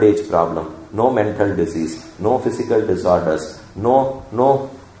 no old age problem, no mental disease, no physical disorders, no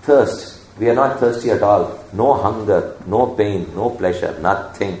thirst. We are not thirsty at all. No hunger, no pain, no pleasure,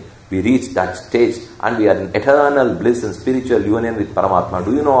 nothing. We reach that stage and we are in eternal bliss and spiritual union with Paramatma.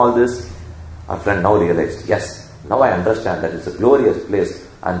 Do you know all this? Our friend now realized, yes, now I understand that it's a glorious place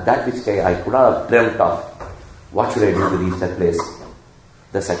and that which I could not have dreamt of. What should I do to reach that place?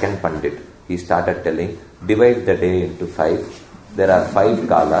 The second Pandit, he started telling, divide the day into 5. There are 5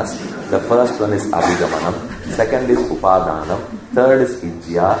 kalas. The first one is Abhigamanam, second is Upadanam, third is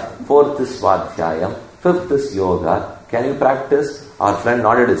Ijya, fourth is Swadhyayam, fifth is Yoga. Can you practice? Our friend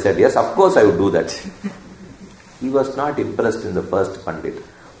nodded and said, yes, of course I would do that. He was not impressed in the first Pandit,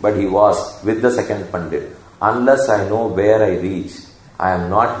 but he was with the second Pandit. Unless I know where I reach, I am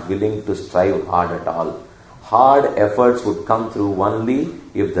not willing to strive hard at all. Hard efforts would come through only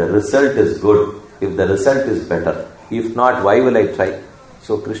if the result is good, if the result is better. If not, why will I try?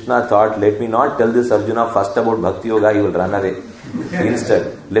 So Krishna thought, let me not tell this Arjuna first about Bhakti Yoga, he will run away.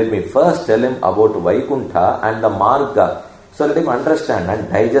 Instead, let me first tell him about Vaikuntha and the Marga. So let him understand and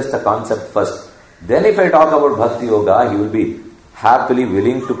digest the concept first. Then if I talk about Bhakti Yoga, he will be happily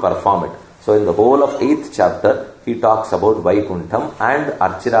willing to perform it. So in the whole of 8th chapter, he talks about Vaikuntham and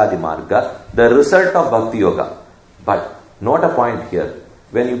Archiradi Marga, the result of Bhakti Yoga. But note a point here.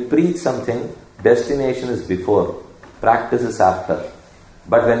 When you preach something, destination is before, practice is after.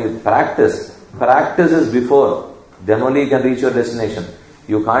 But when you practice is before, then only you can reach your destination.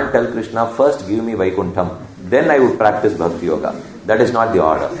 You can't tell Krishna, first give me Vaikuntham, then I would practice Bhakti Yoga. That is not the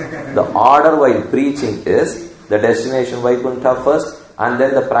order. The order while preaching is the destination Vaikuntha first and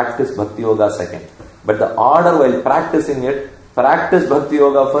then the practice Bhakti Yoga second. But the order while practicing it, practice Bhakti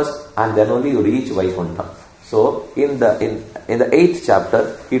Yoga first and then only you reach Vaikuntha. So in the 8th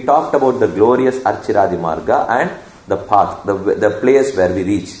chapter, he talked about the glorious Archiradi Marga and the path, the place where we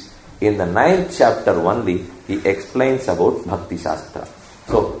reach. In the 9th chapter only, he explains about Bhakti Shastra.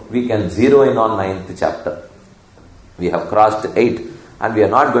 So we can zero in on 9th chapter. We have crossed 8 and we are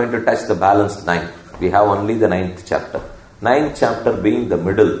not going to touch the balanced 9. We have only the 9th chapter. 9th chapter being the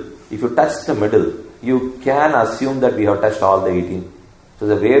middle. If you touch the middle, you can assume that we have touched all the 18. So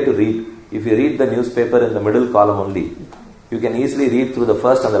the way to read, if you read the newspaper in the middle column only, you can easily read through the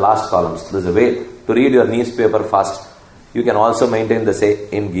first and the last columns. There's a way to read your newspaper fast. You can also maintain the same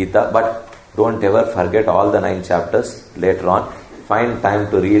in Gita, but don't ever forget all the 9 chapters later on. Find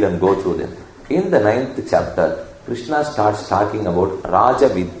time to read and go through them. In the 9th chapter, Krishna starts talking about Raja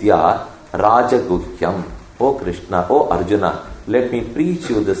Vidya, Raja Guhyam. Oh Krishna, oh Arjuna, let me preach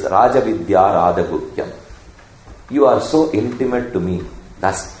you this Raja Vidya, Raja Guhyam. You are so intimate to me,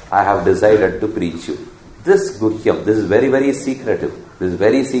 thus I have decided to preach you. This Guhyam, this is very, very secretive. This is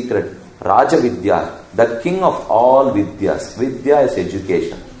very secret. Raja Vidya, the king of all Vidyas. Vidya is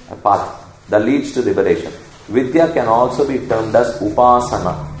education, a path that leads to liberation. Vidya can also be termed as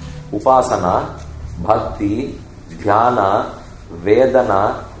Upasana. Upasana, Bhakti, Dhyana,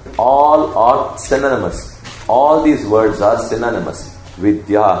 Vedana, all are synonymous. All these words are synonymous.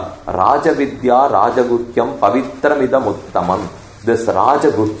 Vidya, Raja Vidya, Raja Guhyam, Pavitramidam Uttamam. This Raja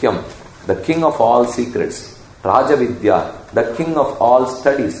Guhyam, the king of all secrets. Raja Vidya, the king of all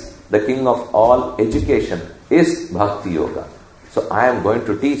studies, the king of all education is Bhakti Yoga. So I am going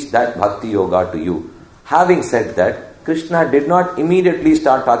to teach that Bhakti Yoga to you. Having said that, Krishna did not immediately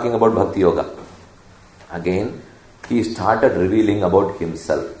start talking about Bhakti Yoga. Again, he started revealing about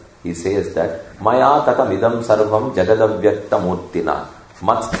himself. He says that Maya tatam idam sarvam jagadavyakta murtina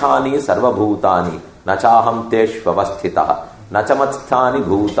matsthani sarva bhutani nachaham teshvavasthitaha nachamatthani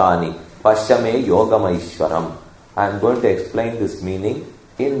bhutani pashyame yogamaishwaram. I am going to explain this meaning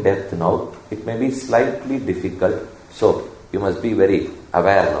in depth now. It may be slightly difficult, so you must be very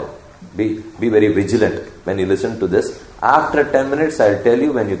aware now. Be very vigilant when you listen to this. After 10 minutes, I will tell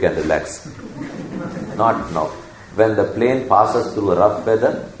you when you can relax. Not now. When the plane passes through rough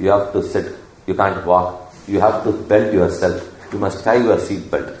weather, you have to sit. You can't walk. You have to belt yourself. You must tie your seat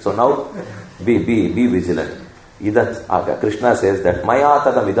belt. So now, be vigilant. Krishna says that Maya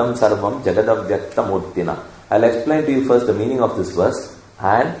tadam idam sarvam jagadavyakta murtina. I'll explain to you first the meaning of this verse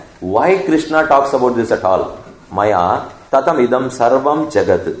and why Krishna talks about this at all. Maya tatam idam sarvam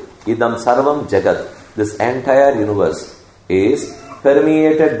jagat. Idam sarvam jagat. This entire universe is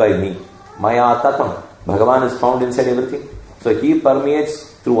permeated by me. Maya tatam. Bhagavan is found inside everything. So he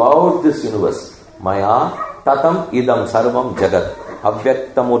permeates throughout this universe. Maya tatam idam sarvam jagat.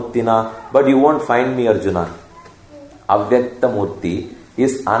 Avyakta murtina. But you won't find me, Arjuna. Avyakta murti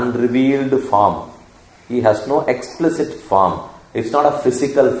is unrevealed form. He has no explicit form. It's not a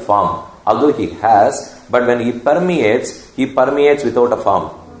physical form. Although he has, but when he permeates without a form.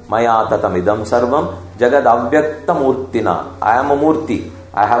 Maya tatam idam sarvam jagad avyakta murtina. I am a murti.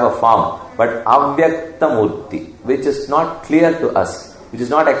 I have a form. But avyakta murti, which is not clear to us, which is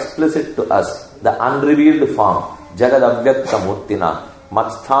not explicit to us, the unrevealed form. Jagad avyakta murtina.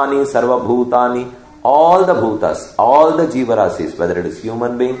 Matsthani sarva bhutani. All the bhutas, all the jivarasis, whether it is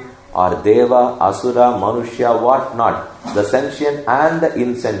human being or deva, asura, manushya, what not, the sentient and the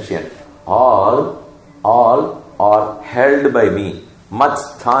insentient, all are held by me.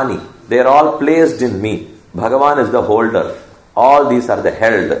 Matsthani, they are all placed in me. Bhagavan is the holder. All these are the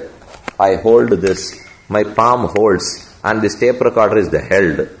held. I hold this. My palm holds. And this tape recorder is the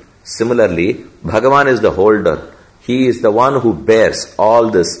held. Similarly, Bhagavan is the holder. He is the one who bears all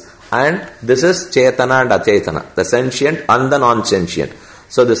this. And this is Chetana and Achetana. The sentient and the non-sentient.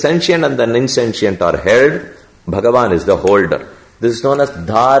 So the sentient and the insentient are held. Bhagavan is the holder. This is known as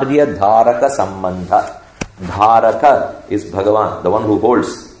Dharya Dharaka Sambandha. Dharaka is Bhagavan, the one who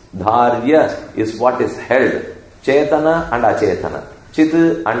holds. Dharya is what is held. Chetana and Achetana. Chit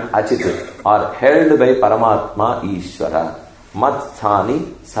and Achit are held by Paramatma Ishvara.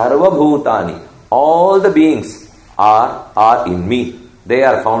 Matsthani Sarva Bhutani. All the beings are in me. They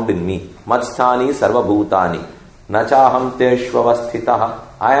are found in me. Matsthani Sarva Bhutani. Nachaham Teshvavasthitaha.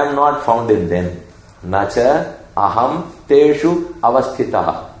 I am not found in them. Nacha aham teshu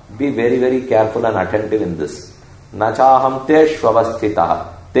avasthitaha. Be very, very careful and attentive in this. Nachaham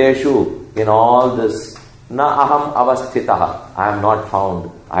teshvavasthitaha. Teshu, in all this. Na aham avasthitaha. I am not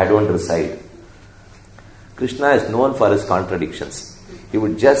found. I don't reside. Krishna is known for his contradictions. He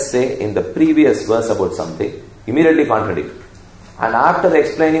would just say in the previous verse about something, immediately contradict. And after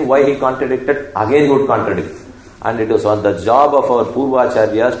explaining why he contradicted, again he would contradict. And it was on the job of our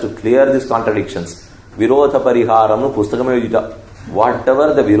Purvacharyas to clear these contradictions. Virodha Pariharam Pustakam Gita.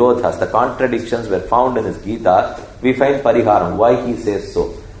 Whatever the virodhas, the contradictions were found in his Gita, we find Pariharam, why he says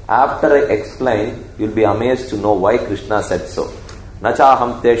so. After I explain, you will be amazed to know why Krishna said so.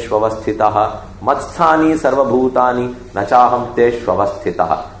 Nachaham teshvavasthitaha matsthani sarvabhutani nachaham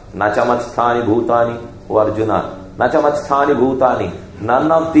teshvavasthitaha nachamatstani bhutani. O Arjuna, nachamatstani bhutani.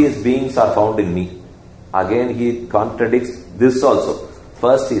 None of these beings are found in me. Again he contradicts this also.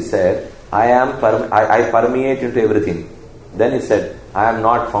 First he said, I permeate into everything. Then he said, I am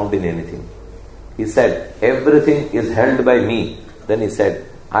not found in anything. He said, everything is held by me. Then he said,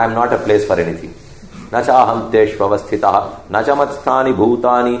 I am not a place for anything. Nachaham teshvavasthitaha nachamatstani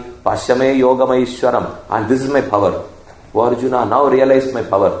bhutani pashyame yogamaishwaram. And this is my power. O Arjuna, now realize my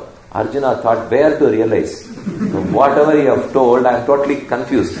power. Arjuna thought, where to realize? Whatever you have told, I am totally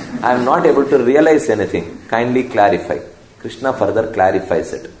confused. I am not able to realize anything. Kindly clarify. Krishna further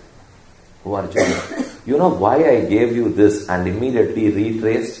clarifies it. O Arjuna, you know why I gave you this and immediately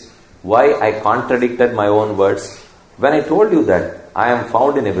retraced? Why I contradicted my own words? When I told you that I am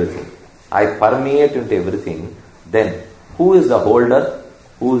found in everything, I permeate into everything, then who is the holder?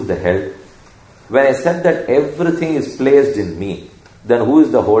 Who is the held? When I said that everything is placed in me, then who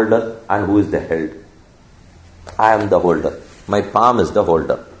is the holder and who is the held? I am the holder. My palm is the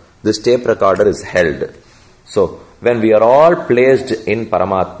holder. This tape recorder is held. So, when we are all placed in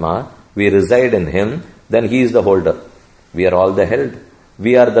Paramatma, we reside in him, then he is the holder. We are all the held.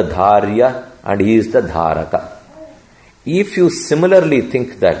 We are the dharya and he is the dharaka. If you similarly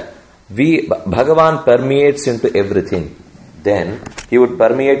think that Bhagavan permeates into everything, then he would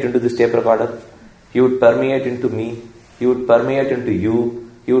permeate into this tape recorder, he would permeate into me, he would permeate into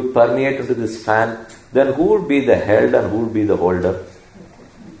you, he would permeate into this fan. Then who would be the held and who would be the holder?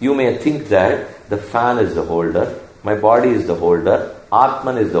 You may think that the fan is the holder, my body is the holder,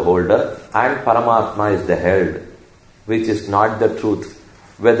 Atman is the holder, and Paramatma is the held, which is not the truth.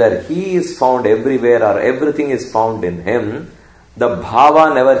 Whether he is found everywhere or everything is found in him, the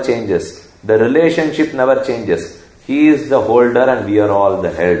bhava never changes, the relationship never changes. He is the holder and we are all the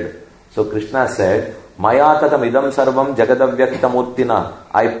held. So Krishna said, Maya tatam idam sarvam jagadavyaktamuttina.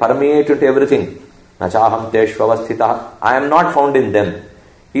 I permeate into everything. Nachaham teshvavasthitaha. I am not found in them.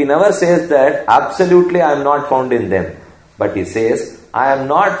 He never says that absolutely I am not found in them. But he says, I am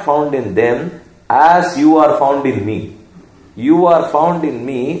not found in them as you are found in me. You are found in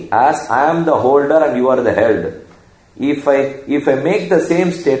me as I am the holder and you are the held. If I make the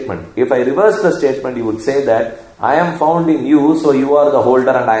same statement, if I reverse the statement, you would say that I am found in you, so you are the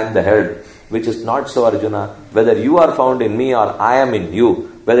holder and I am the held. Which is not so, Arjuna. Whether you are found in me or I am in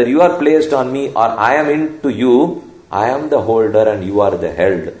you, whether you are placed on me or I am into you, I am the holder and you are the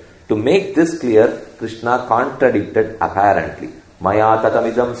held. To make this clear, Krishna contradicted apparently. Maya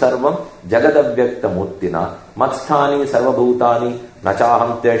tatamidam sarvam jagadavyaktamuttina matsthani sarvabhutani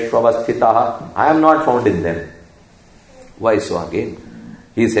nachaham teshvavasthitaha. I am not found in them. Why so again?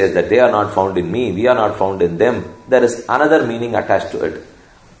 He says that they are not found in me, we are not found in them. There is another meaning attached to it.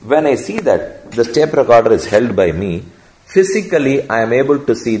 When I see that the tape recorder is held by me, physically I am able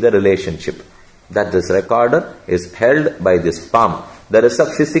to see the relationship. That this recorder is held by this palm. There is a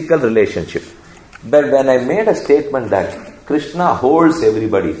physical relationship. But when I made a statement that Krishna holds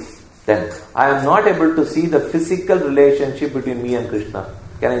everybody, then I am not able to see the physical relationship between me and Krishna.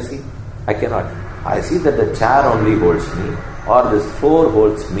 Can I see? I cannot. I see that the chair only holds me or this floor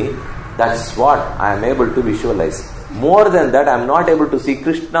holds me. That's what I am able to visualize. More than that, I am not able to see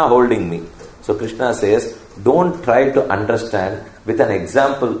Krishna holding me. So Krishna says, don't try to understand with an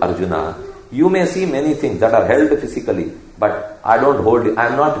example, Arjuna. You may see many things that are held physically, but I don't hold you. I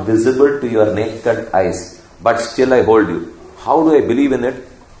am not visible to your naked eyes, but still I hold you. How do I believe in it?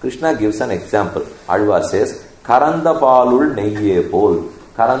 Krishna gives an example. Alva says, Karanda palul neyye pol.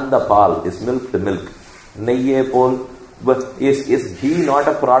 Karanda pal is milk to milk. Neyye pol. But is ghee not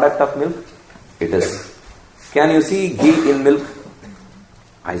a product of milk? It is. Can you see ghee in milk?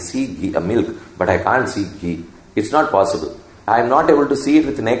 I see ghee, milk, but I can't see ghee. It's not possible. I am not able to see it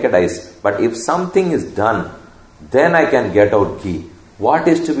with naked eyes. But if something is done, then I can get out ghee. What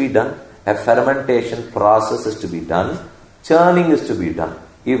is to be done? A fermentation process is to be done. Churning is to be done.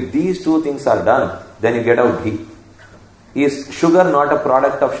 If these two things are done, then you get out ghee. Is sugar not a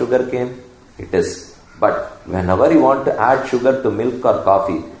product of sugar cane? It is. But whenever you want to add sugar to milk or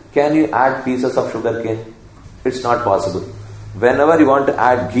coffee, can you add pieces of sugar cane? It's not possible. Whenever you want to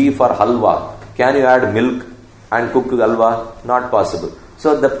add ghee for halwa, can you add milk? and cook halwa, not possible.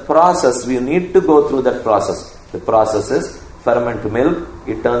 So the process, we need to go through that process. The process is ferment milk,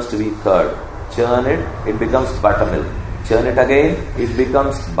 it turns to be curd. Churn it, it becomes buttermilk. Churn it again, it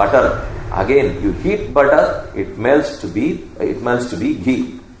becomes butter. Again, you heat butter, it melts to be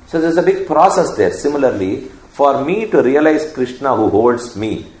ghee. So there's a big process there. Similarly, for me to realize Krishna who holds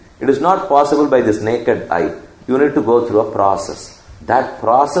me, it is not possible by this naked eye. You need to go through a process. That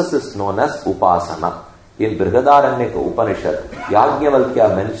process is known as Upasana. In Brihadaranyaka Upanishad,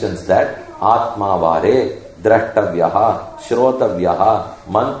 Yajnavalkya mentions that Atma Vare, Drashtavyaha, Shrotavyaha,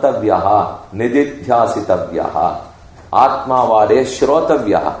 Mantavyaha, Nididhyasitavyaha. Atma Vare,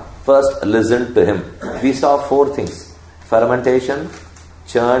 Shrotavyaha. First, listen to him. We saw 4 things: fermentation,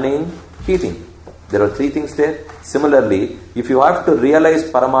 churning, heating. There are 3 things there. Similarly, if you have to realize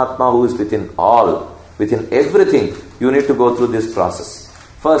Paramatma who is within all, within everything, you need to go through this process.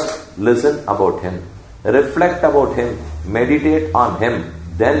 First, listen about him. Reflect about him. Meditate on him.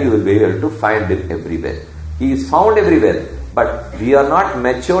 Then you will be able to find him everywhere. He is found everywhere. But we are not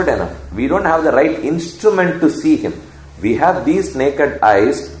matured enough. We don't have the right instrument to see him. We have these naked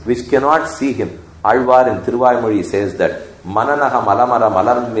eyes which cannot see him. Alvar in Thiruvaimozhi says that Mananaha malamara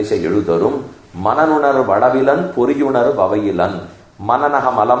malarmisha yedutorum Mananunar Badavilan Puriyunar Bavayilan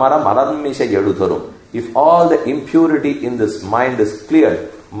Mananaha malamara malarmisha yedutorum. If all the impurity in this mind is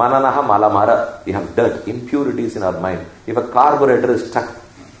cleared, Mananaha malamara, we have dirt, impurities in our mind. If a carburetor is stuck,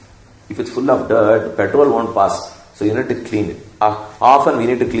 if it's full of dirt, petrol won't pass. So you need to clean it. Often we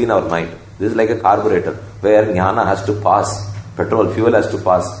need to clean our mind. This is like a carburetor where jnana has to pass, petrol, fuel has to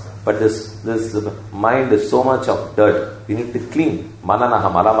pass. But this mind is so much of dirt. We need to clean. Mananaha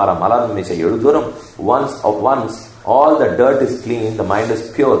malamara malarmisha yeduduram. Once all the dirt is clean, the mind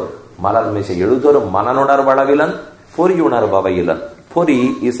is pure. Malarmisha yeduduram mananunar badavilan puriyunar bavayilan. Puri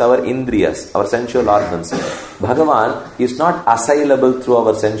is our indriyas, our sensual organs. Bhagavan is not assailable through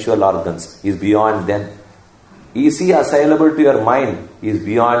our sensual organs. He is beyond them. Is he assailable to your mind? He is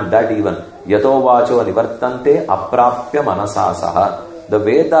beyond that even. Yato vacho nivartante aprapya manasasaha. The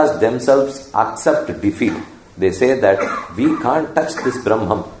Vedas themselves accept defeat. They say that we can't touch this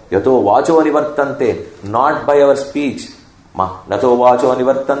Brahman. Yato vacho nivartante, not by our speech. Yato vacho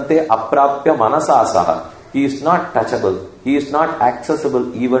nivartante aprapya manasasaha. He is not touchable. He is not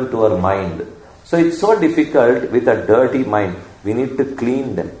accessible even to our mind. So it's so difficult with a dirty mind. We need to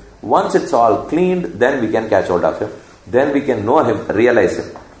clean them. Once it's all cleaned, then we can catch hold of him. Then we can know him, realize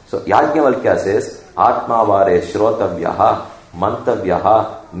him. So Yajnavalkya says, Atma Vare Shrotavyaha,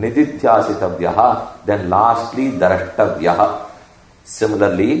 Mantavyaha, Nididhyasitavyaha, then lastly Darashtavyaha.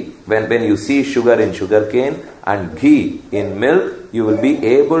 Similarly, when you see sugar in sugarcane and ghee in milk, you will be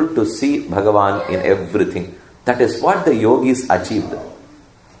able to see Bhagavan in everything. That is what the yogis achieved.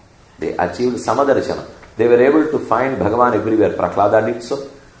 They achieved Samadarshana. They were able to find Bhagavan everywhere. Prahlada did so.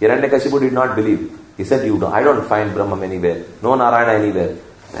 Hiranyakashipu did not believe. He said, I don't find Brahman anywhere. No Narayana anywhere.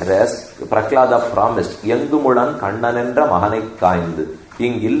 Whereas Prahlada promised, Yangumudan Kandanendra Mahanik kind.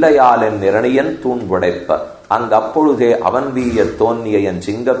 King Illayalen Niraniyan Tun Vodeppa. Angappolude Avanviya Toniyan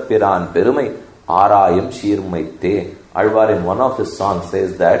Chingapiran Perumai Arayam Shirmaite. Alvar in one of his songs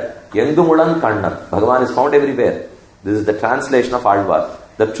says that Yangumudan Kandan. Bhagavan is found everywhere. This is the translation of Alvar.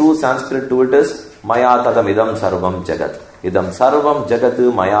 The true Sanskrit to it is Maya Tatam Idam Sarvam Jagat. Idam Sarvam Jagat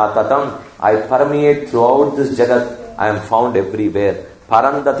Maya Tatam. I permeate throughout this Jagat. I am found everywhere.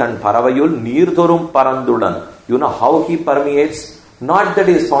 Parandatan Paravayul Nirthurum Parandudan. You know how he permeates? Not that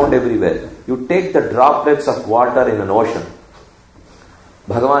he is found everywhere. You take the droplets of water in an ocean.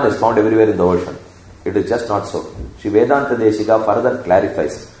 Bhagavan is found everywhere in the ocean. It is just not so. Shri Vedanta Deshika further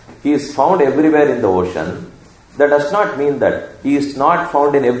clarifies. He is found everywhere in the ocean. That does not mean that he is not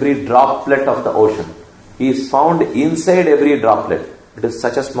found in every droplet of the ocean. He is found inside every droplet. It is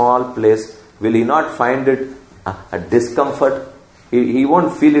such a small place. Will he not find it a discomfort? He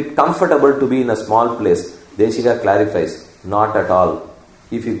won't feel it comfortable to be in a small place. Deshika clarifies. Not at all.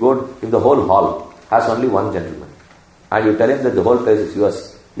 If the whole hall has only one gentleman and you tell him that the whole place is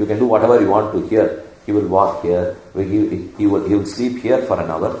yours, you can do whatever you want to here. He will walk here. He will sleep here for an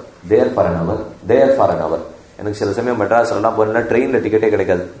hour, there for an hour, there for an hour. எனக்கு சில சமயம் மெட்ராஸ் எல்லாம் போனா ட்ரெயின்ல டிக்கெட்டே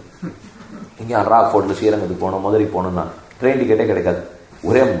கிடைக்காது. இங்கே rock ஃபோர்ட்ல ஸ்ரீரங்கத்துக்கு போகணும், மதுரைக்கு போகணும்னா ட்ரெயின் டிக்கெட்டே கிடைக்காது.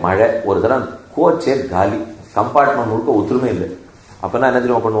 ஒரே மழை, ஒரு தரம் கோச்சே காலி, கம்பார்ட்மெண்ட் முழுக்க ஒத்துருமே இல்லை. அப்பனா என்ன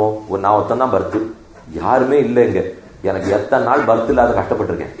தெரியுமா பண்ணுவோம்? நான் ஒருத்தன் தான் பர்த்து, யாருமே இல்லை இங்க. எனக்கு எத்தனை நாள் பர்த் இல்லாத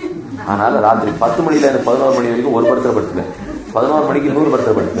கஷ்டப்பட்டிருக்கேன். அதனால ராத்திரி 10 மணில இருந்து 11 மணி வரைக்கும் ஒரு பர்த்தில் படுத்துப்பேன், 11 மணிக்கு 100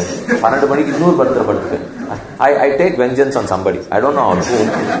 பர்த்தில் படுத்துப்பேன், 12 மணிக்கு 100 பர்த்தில் படுத்துப்பேன். I take vengeance on somebody. I don't know on whom,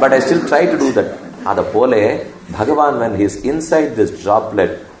 but I still try to do that. Adapole, Bhagavan, when he is inside this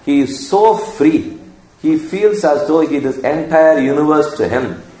droplet, he is so free. He feels as though this entire universe to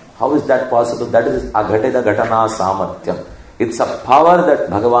him. How is that possible? That is agateda gatana samartyam. It's a power that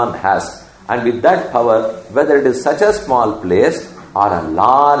Bhagavan has. And with that power, whether it is such a small place or a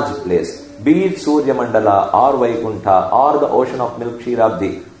large place, be it Surya Mandala or Vaikuntha or the ocean of milk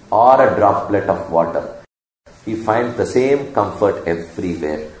Ksheerabdi or a droplet of water, he finds the same comfort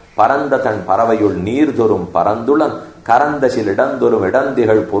everywhere. Parandatan paravayul neerthorum parandulan karandashil idandhurum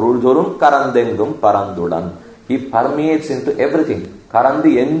idandihal porulthorum karandengum parandulan. He permeates into everything.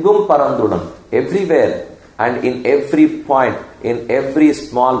 Karandi engum parandulan. Everywhere and in every point, in every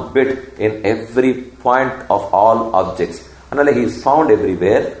small bit, in every point of all objects. And he is found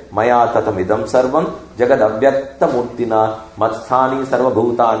everywhere. Maya tatamidam sarvam jagad avyakta murtina matsthani sarva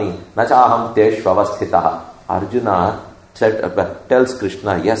bhutani nachaham teshvavasthitaha. Arjuna tells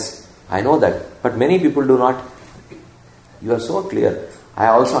Krishna, yes, I know that, but many people do not. You are so clear. I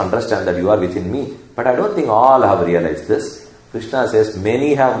also understand that you are within me, but I don't think all have realized this. Krishna says,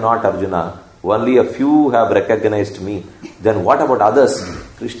 many have not, Arjuna. Only a few have recognized me. Then what about others?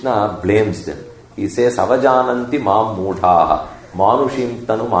 Krishna blames them. He says, avajananti mam mudhaha manushim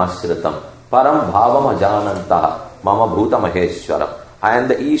tanum ashritam param bhavam ajanantaha mama bhuta maheshwaram. I am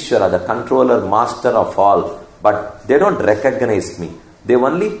the Ishvara, the controller, master of all, but they don't recognize me. They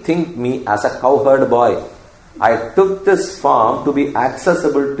only think me as a cowherd boy. I took this form to be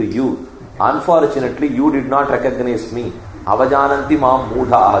accessible to you. Unfortunately, you did not recognize me. Avajananti mam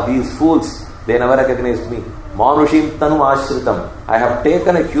mudha. These fools, they never recognized me. Manushim tanum ashritam. I have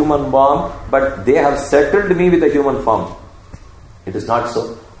taken a human form, but they have settled me with a human form. It is not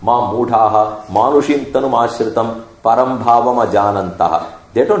so. Ma mudhaha manushim tanum ashritam param bhavam ajanantaha.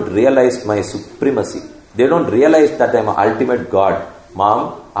 They don't realize my supremacy. They don't realize that I am an ultimate God.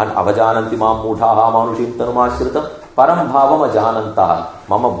 Mam and avajananti mam mudhaha manushim tanum ashritam param bhavam ajanantaha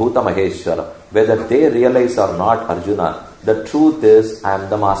mama bhuta maheshwara. Whether they realize or not, Arjuna, the truth is I am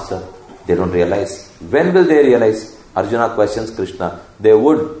the master. They don't realize. When will they realize? Arjuna questions Krishna. They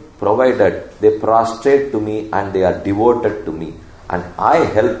would, provided they prostrate to me and they are devoted to me. And I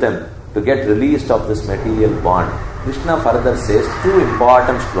help them to get released of this material bond. Krishna further says two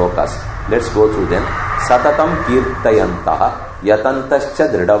important shlokas. Let's go through them. Satatam kirtayantaha yatantascha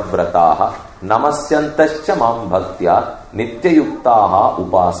dridavrataha namasyantascha mam bhaktya nityayuktaha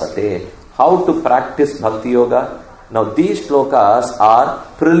upasate. How to practice Bhakti Yoga? Now these shlokas are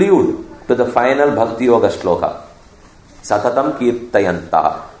prelude to the final Bhakti Yoga shloka. Satatam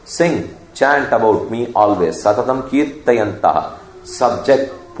kirtayantaha. Sing, chant about me always. Satatam kirtayantaha.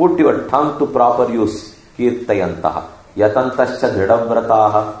 Subject, put your tongue to proper use. Kirtayantaha. Yatantascha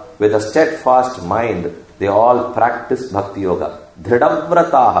dhridavrataha. With a steadfast mind, they all practice Bhakti Yoga.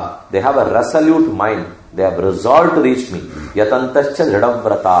 Dhridavrataha. They have a resolute mind. They have resolved to reach me. Yatantascha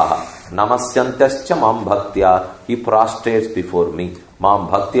dhridavrataha. Namasyantascha mam bhaktya. He prostrates before me. Mam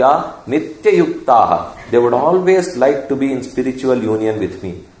bhaktya nityayuktaha. They would always like to be in spiritual union with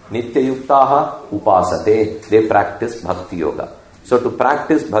me. Nityayuktaha upasate. They practice Bhakti Yoga. So to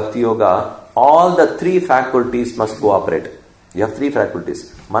practice Bhakti Yoga, all the three faculties must cooperate. You have three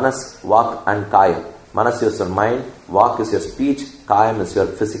faculties. Manas, Vak and Kaya. Manas is your mind, Vak is your speech, Kayam is your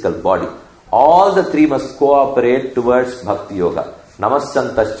physical body. All the three must cooperate towards Bhakti Yoga.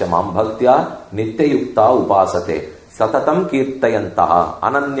 Namasyantascha mam bhaktya nityayukta upasate. Satatam kirtayantaha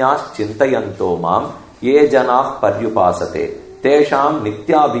ananyas chintayanto mam ye janah paryupasate. Tesham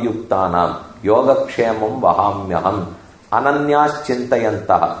nityabhiyuktanam yogakshemam vahamyaham. Ananyas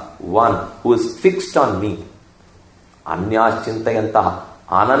chintayantaha. One who is fixed on me. Anyas chintayantaha.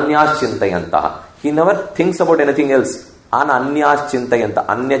 Ananyas chintayantaha. He never thinks about anything else. Ananyas chintayantaha.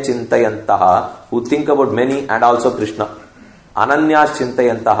 Anya chintayantaha. Who think about many and also Krishna. Ananyas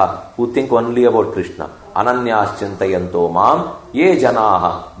chintayantaha. Who think only about Krishna. Ananyas chintayanto mam ye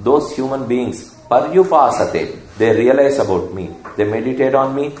janaha. Those human beings. Paryupasate. They realize about me. They meditate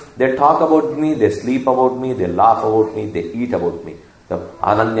on me. They talk about me. They sleep about me. They laugh about me. They eat about me. So,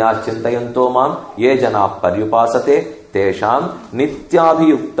 Ananyas chintayanto mam ye janah paryupasate tesham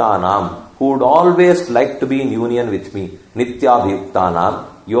nityabhiyuktanam. Who would always like to be in union with me. Nityabhiyuktanam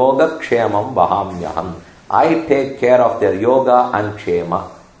yogakshemam vahamyaham. I take care of their yoga and kshema.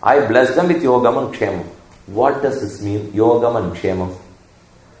 I bless them with yogam and kshemam. What does this mean? Yogam and kshemam.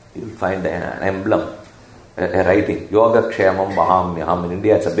 You will find an emblem, a writing. Yoga kshemam vahamyaham. In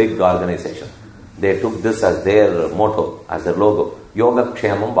India, it's a big organization. They took this as their motto, as their logo. Yoga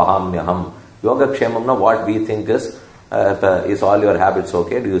kshemam vahamyaham. Yoga kshemam, now what we think is all your habits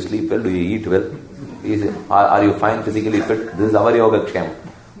okay? Do you sleep well? Do you eat well? Are you fine physically fit? This is our yoga kshemam.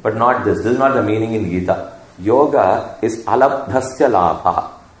 But not this. This is not the meaning in Gita. Yoga is alabdhasya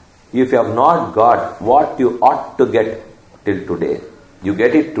labha. If you have not got what you ought to get till today, you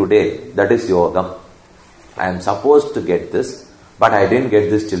get it today, that is yogam. I am supposed to get this, but I didn't get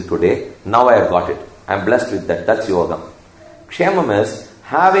this till today. Now I have got it. I am blessed with that. That's yogam. Kshemam is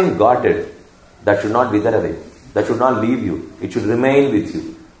having got it. That should not wither away. That should not leave you. It should remain with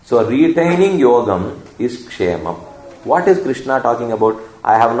you. So retaining yogam is kshemam. What is Krishna talking about?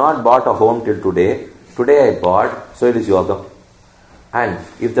 I have not bought a home till today. Today I bought, so it is yogam. And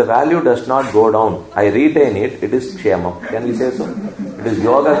if the value does not go down, I retain it, it is kshemam. Can we say so? It is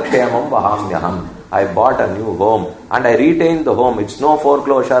yoga kshemam vahamyaham. I bought a new home and I retain the home. It's no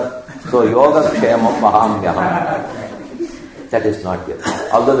foreclosure. So yoga kshemam vahamyaham. That is not here.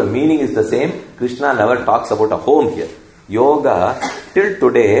 Although the meaning is the same, Krishna never talks about a home here. Yoga, till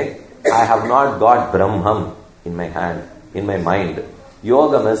today, I have not got Brahman in my hand, in my mind.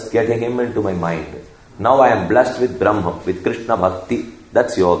 Yoga is getting him into my mind. Now I am blessed with Brahman, with Krishna Bhakti.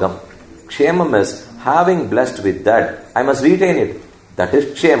 That's yogam. Kshemam is having blessed with that, I must retain it. That is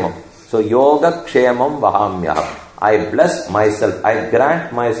kshemam. So yoga kshemam vahamyaham. I bless myself, I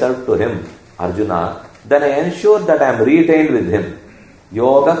grant myself to him, Arjuna. Then I ensure that I am retained with him.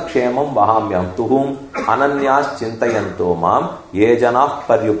 Yoga kshemam vahamyam. To whom ananyas chintayanto mam ye janah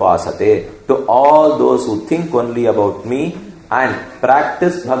paryupasate. To all those who think only about me and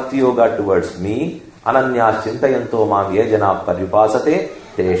practice bhakti yoga towards me. Ananyas chintayanto mam ye janah paryupasate.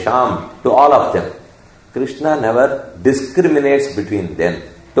 Tesham. To all of them. Krishna never discriminates between them.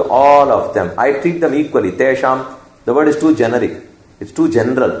 To all of them. I treat them equally. Tesham. The word is too generic. It's too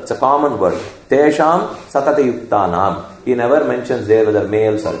general. It's a common word. Tesham satata yuktanam. He never mentions there whether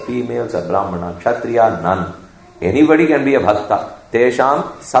males or females or brahmana, kshatriya, none. Anybody can be a bhakta.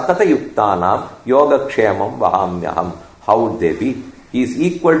 Tesham satata yuktanam yoga kshemam vahamyaham. How would they be? He is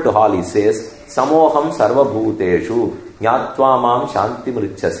equal to all. He says, Samoham sarva bhuteshu nyatva mam shanti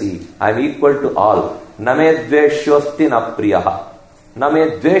mrichasi. I am equal to all. Name dveshyosti na priyaha.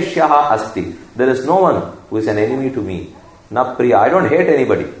 Name dveshyaha asti. There is no one who is an enemy to me. Na priya. I don't hate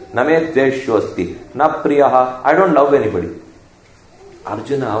anybody. Name dveshyosti. Na priyaha. I don't love anybody.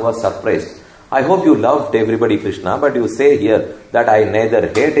 Arjuna was surprised. I hope you loved everybody, Krishna, but you say here that I neither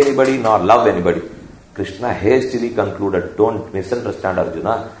hate anybody nor love anybody. Krishna hastily concluded, don't misunderstand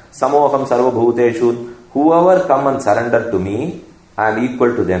Arjuna. Samoham sarva bhuteshu. Whoever come and surrender to me, I am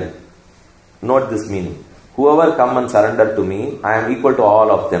equal to them. Note this meaning. Whoever come and surrender to me, I am equal to all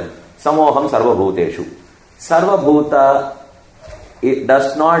of them. Samoham sarva bhuteshu. Sarva bhuta, it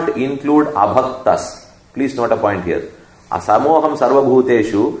does not include abhaktas. Please note a point here. Samoham sarva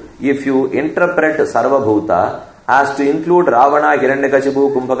bhuteshu, if you interpret sarva bhuta as to include Ravana,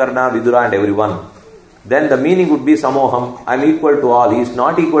 Hiranyakashipu, Kumbhakarna, Vidura and everyone, then the meaning would be Samoham. I am equal to all. He is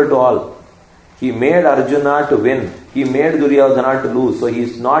not equal to all. He made Arjuna to win. He made Duryodhana to lose. So he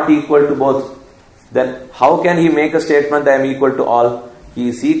is not equal to both. Then how can he make a statement that I am equal to all? He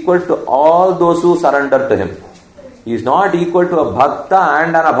is equal to all those who surrender to him. He is not equal to a bhakta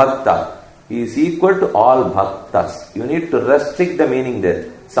and an abhakta. He is equal to all bhaktas. You need to restrict the meaning there.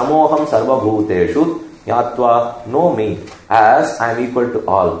 Samoham sarva bhuteshu yatva, know me as I am equal to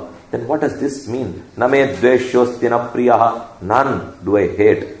all. Then what does this mean? Name dveshyosti na priyaha. None do I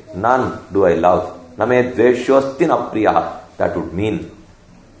hate. None do I love. Name dveshyosti na priyaha. That would mean,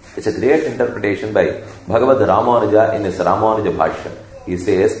 it's a great interpretation by Bhagavad Ramanuja in his Ramanuja Bhashya. He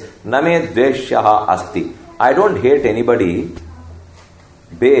says, Name dveshyaha asti. I don't hate anybody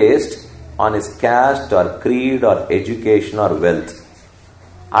based on his caste or creed or education or wealth.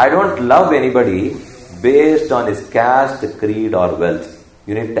 I don't love anybody based on his caste, creed or wealth.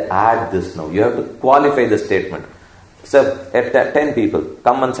 You need to add this now. You have to qualify the statement. So, if 10 people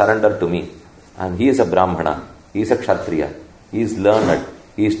come and surrender to me, and he is a Brahmana, he is a Kshatriya, he is learned,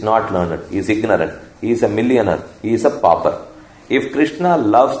 he is not learned, he is ignorant, he is a millionaire, he is a pauper. If Krishna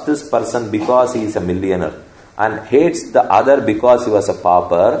loves this person because he is a millionaire and hates the other because he was a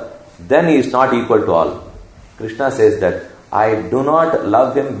pauper, then he is not equal to all. Krishna says that I do not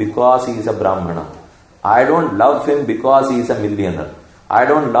love him because he is a Brahmana. I don't love him because he is a millionaire. I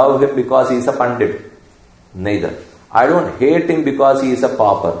don't love him because he is a Pandit. Neither. I don't hate him because he is a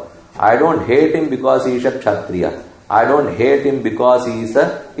pauper. I don't hate him because he is a Kshatriya. I don't hate him because he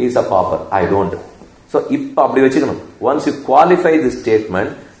is a pauper. I don't. So, once you qualify this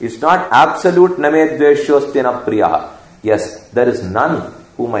statement, it's not absolute name dveshyosti na priyaha. Yes, there is none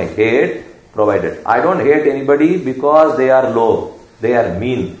whom I hate, provided. I don't hate anybody because they are low, they are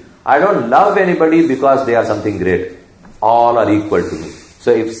mean. I don't love anybody because they are something great. All are equal to me.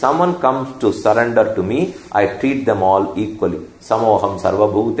 So if someone comes to surrender to me, I treat them all equally. Samoham sarva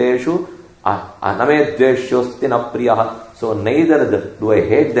bhuteshu aname dveshyosti na priyaha. So neither do I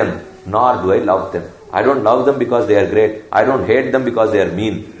hate them, nor do I love them. I don't love them because they are great. I don't hate them because they are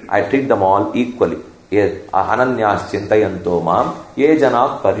mean. I treat them all equally. Ananyas chintayanto mam ye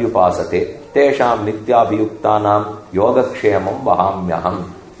janah paryupasate tesham nityabhiyuktanam yogakshemam vahamyaham.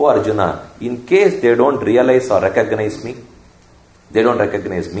 Oh Arjuna, in case they don't realize or recognize me, they don't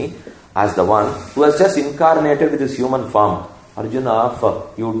recognize me as the one who has just incarnated with this human form. Arjuna,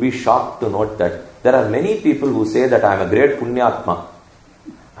 you would be shocked to note that there are many people who say that I am a great punyatma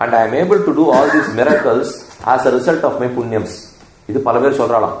and I am able to do all these miracles as a result of my punyams. இது பல பேர்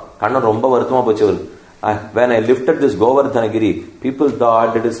சொல்றாளாம். கண்ணன் ரொம்ப வருத்தமா போச்சு. When I lifted this Govardhanagiri, people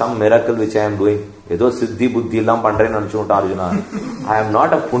thought it is some miracle which I am doing. ஏதோ சித்தி புத்தி எல்லாம் பண்றேன்னு நினைச்சுட்டான் Arjuna. I am not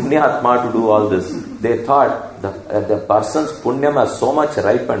a punyatma to do all this. They thought the person's punyam has so much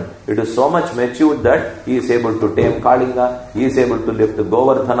ripened, it is so much matured that he is able to tame Kalinga, he is able to lift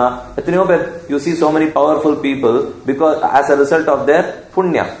Govardhana. You see so many powerful people because as a result of their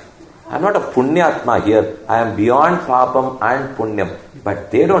punya. I am not a punyatma here. I am beyond papam and punyam. But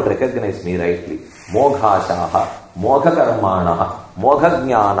they don't recognize me rightly. Moghashaha, moghakarmanaha,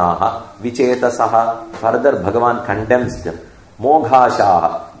 moghajnanaha, vichetasaha. Further, Bhagavan condemns them.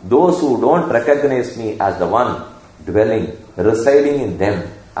 Moghashaha, those who don't recognize me as the one dwelling, residing in them,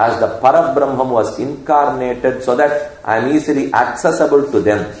 as the Parabrahman was incarnated so that I am easily accessible to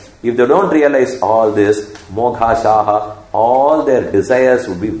them. If they don't realize all this, moghashaha, all their desires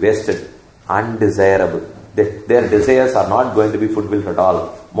would be wasted, undesirable. Their desires are not going to be fulfilled at all.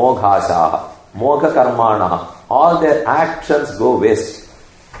 Moghashaha, moghakarmanaha, all their actions go waste.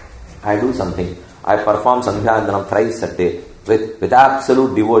 I do something. I perform sandhyandanam thrice a day. With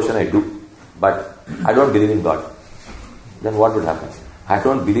absolute devotion I do. But I don't believe in God. Then what would happen? I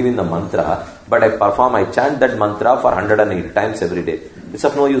don't believe in the mantra, but I chant that mantra for 108 times every day. It's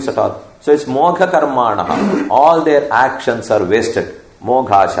of no use at all. So it's mogha karmanaha. All their actions are wasted.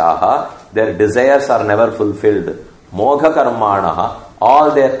 Moghashaha, their desires are never fulfilled. Mogha karmanaha,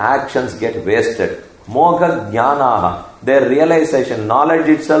 all their actions get wasted. Mogha jnanaha, their realization, knowledge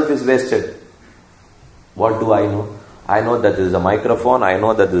itself is wasted. What do I know? I know that this is a microphone, I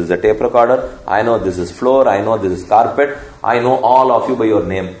know that this is a tape recorder, I know this is floor, I know this is carpet, I know all of you by your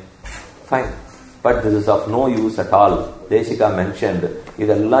name. Fine. But this is of no use at all. Deshika mentioned,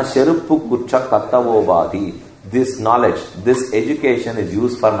 idella sheruppu kucha kattavobadi. This knowledge, this education is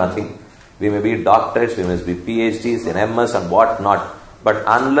used for nothing. We may be doctorates, we must be PhDs in MS and what not. But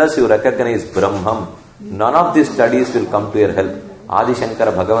unless you recognize Brahman, none of these studies will come to your help. Adi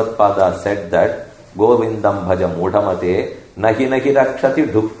Shankara Bhagavad Pada said that Govindam bhaja mudhamate nahi nahi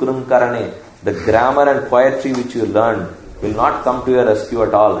rakshati dhukrum karane. The grammar and poetry which you learned will not come to your rescue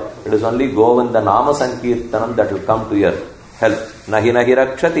at all. It is only Govinda Nama Sankirtanam that will come to your help. Nahi nahi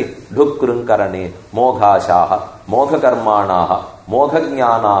rakshati dhukrum karane moghashaha moghakarmanaha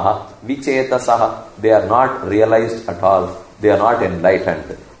moghajnanaha vichetasaha. They are not realized at all. They are not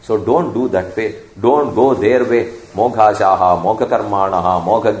enlightened. So don't do that way. Don't go their way. Moghashaha moghakarmanaha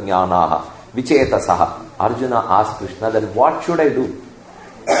moghajnanaha vichetasaha. Arjuna asked Krishna, then what should I do?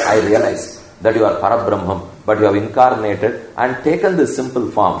 I realize that you are Parabrahman, but you have incarnated and taken this simple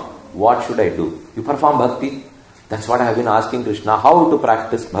form. What should I do? You perform bhakti. That's what I have been asking Krishna. How to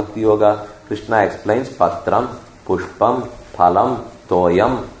practice bhakti yoga? Krishna explains, Patram, Pushpam, Phalam,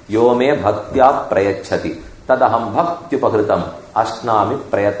 Toyam, Yome Bhaktya Prayachati. Tadaham Bhaktyupakritam Ashnami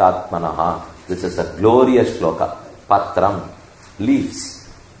Prayatatmanaha. This is a glorious shloka. Patram, leaves.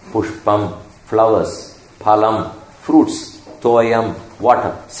 Pushpam, flowers. Phalam, fruits. Toyam,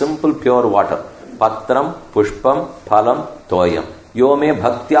 water. Simple pure water. Patram, Pushpam, Phalam, Toyam. Yome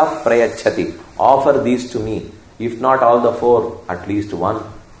Bhaktya Prayachati. Offer these to me. If not all the four, at least one.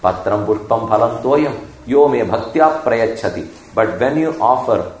 Patram, Pushpam, Phalam, Toyam. Yome Bhaktya Prayachati. But when you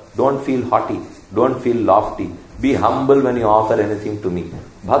offer, don't feel haughty. Don't feel lofty. Be humble when you offer anything to me.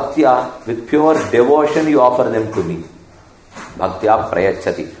 Bhaktya, with pure devotion you offer them to me. Bhaktya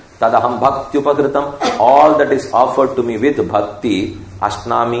Prayachati. Tadaham Bhaktyupakritam. All that is offered to me with bhakti,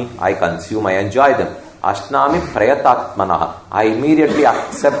 Ashnami, I consume, I enjoy them. Ashnami Prayatatmanaha. I immediately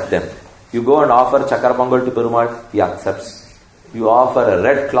accept them. You go and offer Chakra Pongal to Perumal, he accepts. You offer a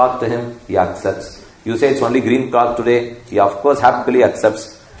red cloth to him, he accepts. You say it's only green cloth today, he of course happily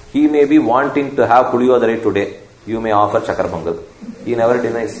accepts. He may be wanting to have Puliyodare today. You may offer Chakra Pongal. He never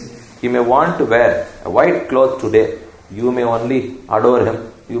denies. He may want to wear a white cloth today. You may only adore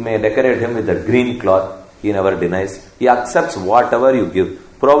him. You may decorate him with a green cloth. He never denies. He accepts whatever you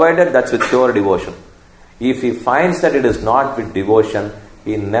give, provided that's with pure devotion. If he finds that it is not with devotion,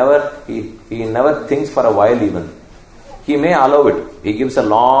 he never thinks for a while even. He may allow it. He gives a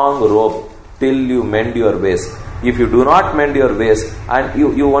long robe till you mend your ways. If you do not mend your ways and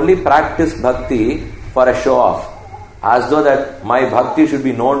you only practice bhakti for a show off, as though that my bhakti should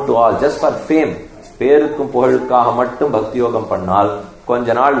be known to all, just for fame, பேருக்கும் புகழுக்காக மட்டும் பக்தி யோகம் பண்ணால்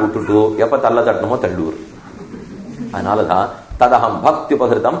கொஞ்ச நாள் விட்டுட்டு எப்ப தள்ள தட்டணுமோ தள்ளுவர். அதனாலதான் ததஹம் பக்தி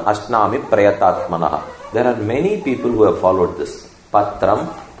உபகிருதம் அஷ்னாமி பிரயதாத்மனஹ. There are many people who have followed this. Patram,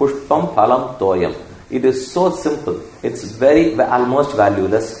 pushpam, phalam, toyam. It is so simple. It's very almost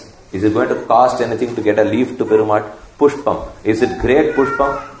valueless. Is it going to cost anything to get a leaf to Perumal? Pushpam. Is it great pushpam?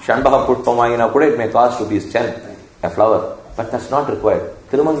 Shanbaha pushpam ayina kuda it may cost ₹10, a flower. But that's not required.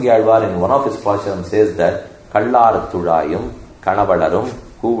 Thirumangi-Alvar in one of his passions says that Kallar Thudayum, Kanavalarum,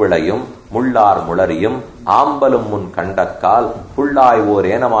 Kuvalayum, Mullar Mulariyum, Ambalum Mun Kandakal, Pullai Vor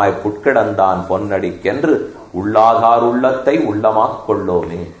Enamai Putkadandan Ponnadi Kendru, Ulladhar Ullatai Ullamak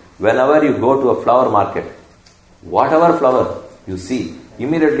Kollome. Whenever you go to a flower market, whatever flower you see,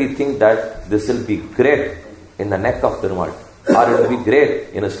 immediately think that this will be great in the neck of Perumal, or it will be great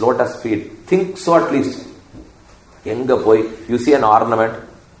in his lotus feet. Think so at least. Enga poi, you see an ornament,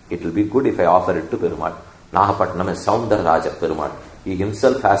 it will be good if I offer it to Perumal. Nahapatnam is Soundara Raja Perumal. He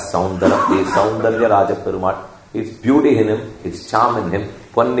himself has Soundara, he is Soundarya Raja Perumal. It's beauty in him, it's charm in him.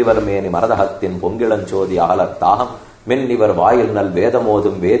 Ponnivar meni Maradahattin, Pongilan Chodi Ahalattaham, Mennivar Vayilnal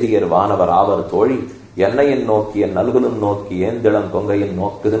Vedamodum, Vediyar Vanavar Avar Tholi, Yanayan Noki and Nalgulum Noki, Endilam Kongayan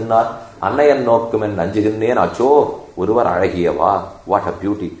Nokunar, Anayan Nokum and Nanjigin Acho, Uruvar Arahiyava. What a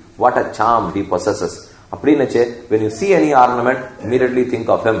beauty, what a charm he possesses. When you see any ornament, immediately think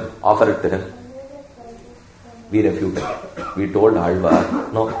of him, offer it to him. We refuted. We told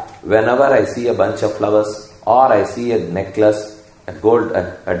Alvar, no, whenever I see a bunch of flowers or I see a necklace, a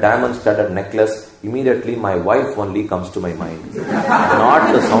diamond studded necklace, immediately my wife only comes to my mind.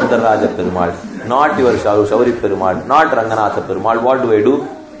 Not the Soundaraja Perumal, not your Shauri Perumal, not Ranganatha Perumal. What do?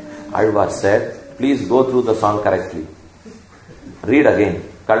 Alvar said, please go through the song correctly. Read again.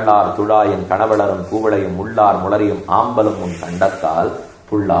 Kallar, Thudayum, Kanavalam, Kuvalayum, Mullar, Mulariyum, Ambalum, Kandakal,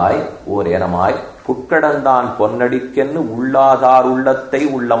 Pullai, Vor Enamai, Putkadandan Ponnadikennu, Ulladhar Ullatai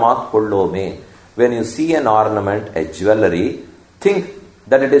Ullamak Kollome. When you see an ornament, a jewelry, think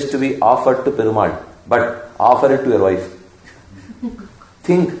that it is to be offered to Perumal, but offer it to your wife.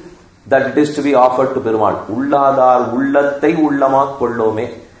 Think that it is to be offered to Perumal. Ulladhar Ullatai Ullamak Kollome.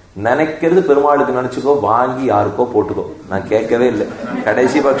 நினைக்கிறது பெருமாளுக்கு நினைச்சுக்கோ, வாங்கி யாருக்கோ போட்டுக்கோ. நான் கேட்கவே இல்லை.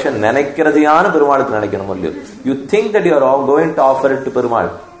 கடைசி பட்சம் நினைக்கிறதையான பெருமாளுக்கு நினைக்கணும் இல்லையோ. You think that you are all going to offer it to Perumal.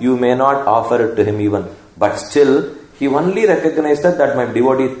 You may not offer it to him even. But still, he only recognized that my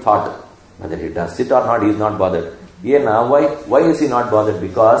devotee thought. Whether he does it or not, he is not bothered. Why is he not bothered?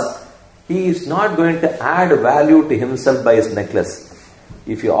 Because he is not going to add value to himself by his necklace.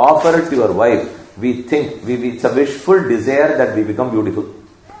 If you offer it to your wife, we think, it's a wishful desire that we become beautiful.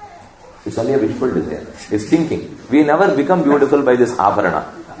 It's only a wishful desire. It's thinking. We never become beautiful by this Abharana.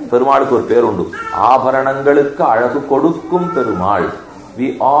 Perumalukku or perundu. Abharanangalukku alagu kodukkum Perumal. We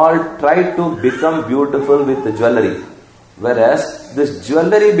all try to become beautiful with the jewelry. Whereas this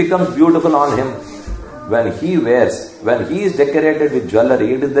jewelry becomes beautiful on him. When he wears, when he is decorated with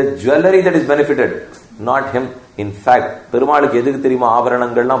jewelry, it is the jewelry that is benefited, not him. In fact, Perumalukku edhukku theriyuma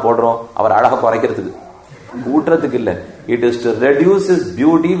abharanangallam podrom avar alaga koraikkiradhukku. It is to reduce his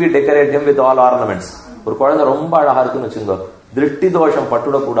beauty. We decorate him with all ornaments. ஒரு குழந்தை ரொம்ப அழகா இருக்குன்னு வச்சுங்க, திருஷ்டி தோஷம்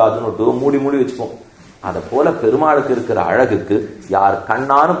பட்டுடக்கூடாதுன்னு மூடி வச்சுப்போம். அதை போல பெருமாளுக்கு இருக்கிற அழகுக்கு யார்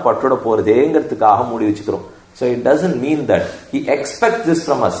கண்ணானு பட்டுட போறதேங்கிறதுக்காக மூடி வச்சுக்கிறோம். So it doesn't mean that he expects this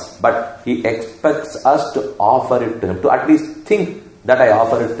from us, but he expects us to offer it to him, to at least think that I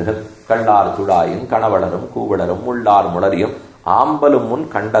offer it to him. Kallar Thudayum, Kanavalarum, Kuvalarum, Mullar Mulariyum, Ambalum Mun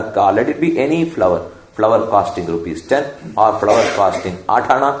Kandakka. Let it be any flower. Flower costing ₹10 or flower costing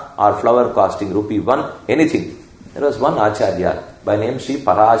 8 ana or flower costing ₹1, anything. There was one Acharya by name Sri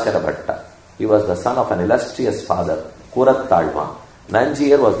Parashara Bhatta. He was the son of an illustrious father, Kurattalva.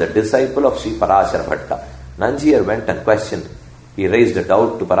 Nanjiyar was the disciple of Sri Parashara Bhatta. Nanjiyar went and questioned. He raised a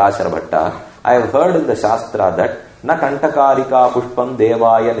doubt to Parashara Bhatta. I have heard in the Shastra that Na Kantakarika Pushpam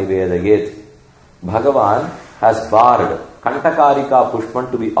Devaya Nivedayet. Bhagavan has barred Kantakarika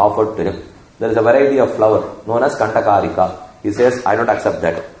Pushpam to be offered to him. There is a variety of flower known as Kantakarika. He says, I don't accept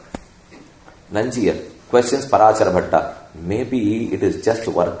that. Nanjiyar questions Parashara Bhatta. Maybe it is just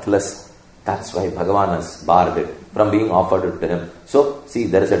worthless. That's why Bhagavan has barred it from being offered to him. So, see,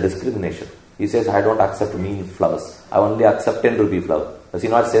 there is a discrimination. He says, I don't accept mean flowers. I only accept 10 rupee flower. Does he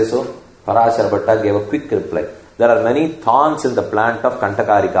not say so? Parashara Bhatta gave a quick reply. There are many thorns in the plant of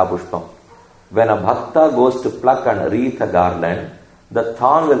Kantakarika Pushpam. When a bhakta goes to pluck and wreath a garland, the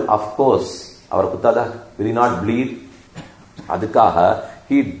thorn will, of course, will he not bleed? Adhikaha,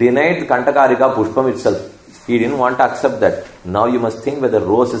 He denied Kantakarika Pushpam itself. He didn't want to accept that. Now you must think whether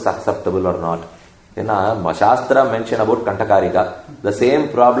rose is acceptable or not. Shastra mentioned about Kantakarika. The same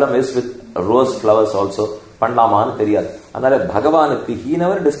problem is with rose flowers also. Pandlaman Periyar. And Bhagavan, he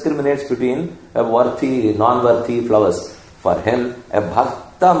never discriminates between a worthy, non-worthy flowers. For him, a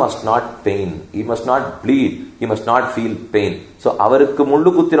bhakta must not pain. He must not bleed. He must not feel pain. So, avarukku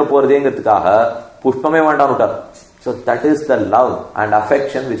mundu kuthira poradhengathukkaga pushpame vandanutar. So, that is the love and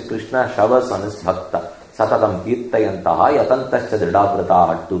affection which Krishna showers on his bhakta. Satatam kirtayantaha yatantascha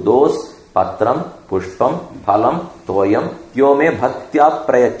dridavrataha. To those, patram, pushpam, phalam, toyam, yome bhaktya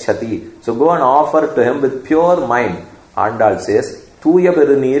prayachati. So, go and offer to him with pure mind. Andal says, Tuya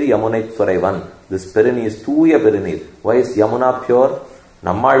Perinir Yamunai Thuraivan. This Perini is Tuya Perinir. Why is Yamuna pure?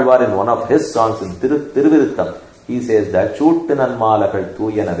 Nammalvar in one of his songs in Tiruviruttam, he says that Shootinan Malakal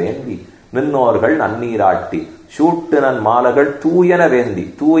Tuyana Vendi, Ninnorgal Nanniratti. Shootinan Malakal Tuyana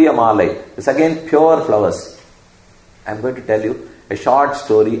Vendi, Tuya Malai. It's again pure flowers. I am going to tell you a short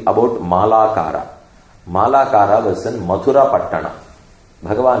story about Malakara. Malakara was in Mathura Pattana.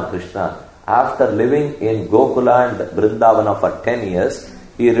 Bhagavan Krishna, after living in Gokula and Vrindavana for 10 years,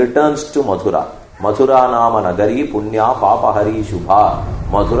 he returns to Mathura. Mathura Nama Nagari Punya Papahari Shubha.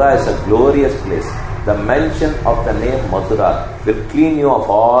 Mathura is a glorious place. The mention of the name Mathura will clean you of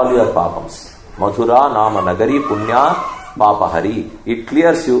all your papams. Mathura Nama Nagari Punya Papahari. It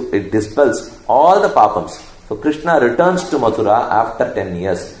clears you, it dispels all the papams. So Krishna returns to Mathura after 10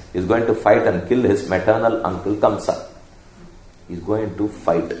 years. He is going to fight and kill his maternal uncle Kamsa. He is going to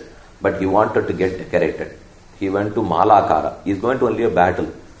fight. But he wanted to get decorated. He went to Malakara. He is going to only a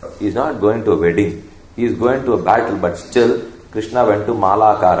battle. He is not going to a wedding. He is going to a battle, but still Krishna went to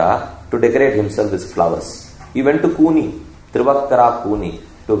Malakara to decorate himself with flowers. He went to Kuni, Trivakkara Kuni,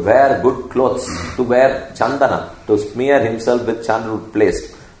 to wear good clothes, to wear chandana, to smear himself with chandal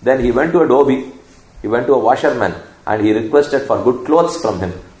paste. Then he went to a dhobi. He went to a washerman and he requested for good clothes from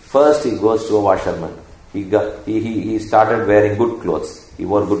him. First he goes to a washerman. He started wearing good clothes. He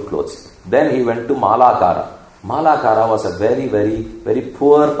wore good clothes. Then he went to Malakara. Malakara was a very, very, very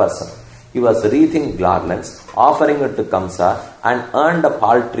poor person. He was wreathing garlands, offering it to Kamsa and earned a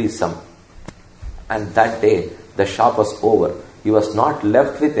paltry sum. And that day, the shop was over. He was not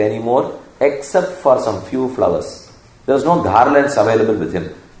left with any more except for some few flowers. There was no garlands available with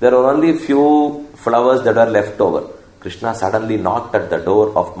him. There were only few flowers that were left over. Krishna suddenly knocked at the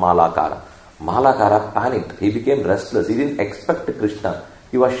door of Malakara. Malakara panicked. He became restless. He didn't expect Krishna.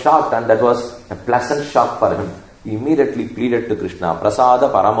 He was shocked, and that was a pleasant shock for him. He immediately pleaded to Krishna, Prasada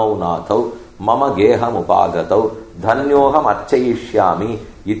Paramau Nathau, Mama Geham Upagatau, Dhanyoham Archayishyami,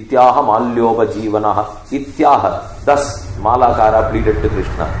 Ityaham Alyoba Jivanaha, Ityaha. Thus, Malakara pleaded to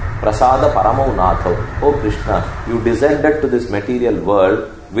Krishna, Prasada Paramau Nathau. Oh Krishna, you descended to this material world,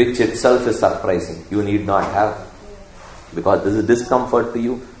 which itself is surprising. You need not have, because this is discomfort to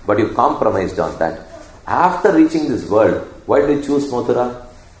you, but you compromised on that. After reaching this world, why did you choose Mathura?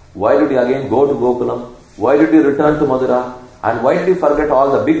 Why did you again go to Gokulam? Why did you return to Mathura? And why did you forget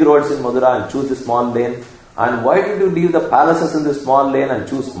all the big roads in Mathura and choose the small lane? And why did you leave the palaces in the small lane and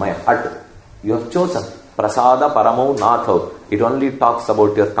choose my hut? You have chosen Prasada Paramau Nathau. It only talks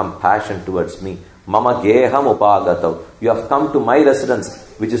about your compassion towards me. Mama Geham Upagatau. You have come to my residence,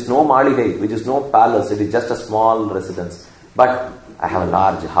 which is no Maligai, which is no palace. It is just a small residence. But I have a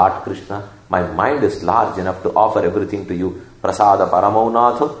large heart, Krishna. My mind is large enough to offer everything to you. Prasada Paramau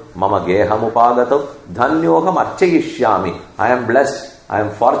Nathau, Mama Geham Upagatau, Dhanyoham Archayishyami. I am blessed. I am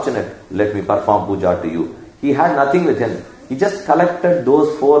fortunate. Let me perform puja to you. He had nothing with him. He just collected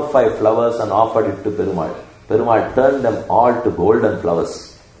those 4 or 5 flowers and offered it to Perumal. Perumal turned them all to golden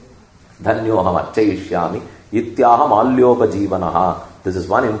flowers. Dhanyoham Archayishyami, Ityaham Alyopa Jivanaha. This is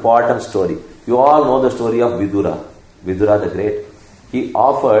one important story. You all know the story of Vidura. Vidura the Great. He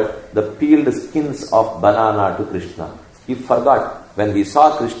offered the peeled skins of banana to Krishna. He forgot. When he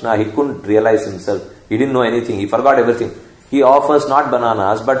saw Krishna, he couldn't realize himself. He didn't know anything. He forgot everything. He offers not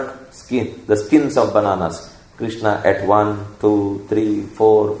bananas, but the skins of bananas. Krishna ate 1, 2, 3,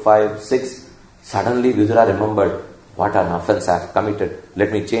 4, 5, 6. Suddenly Vidura remembered, what an offense I have committed.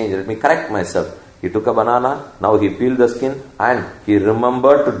 Let me change. Let me correct myself. He took a banana. Now he peeled the skin and he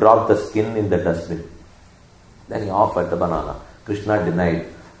remembered to drop the skin in the dustbin. Then he offered the banana. Krishna denied.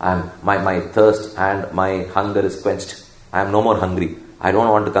 My thirst and my hunger is quenched. I am no more hungry. I don't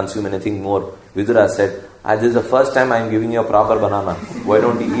want to consume anything more. Vidura said, this is the first time I am giving you a proper banana. Why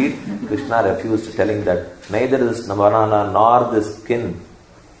don't you eat? Krishna refused, telling that neither this banana nor this skin,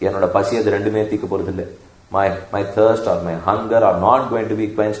 my thirst or my hunger are not going to be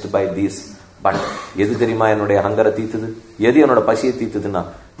quenched by these but எது தெரியுமா என்னுடைய ஹங்கரை தீத்துது, எது என்னோட பசியை தீத்துதுன்னா,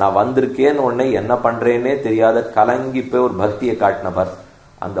 நான் வந்திருக்கேன்னு உடனே என்ன பண்றேன்னே தெரியாத கலங்கி போய் ஒரு பக்தியை காட்டினவர்.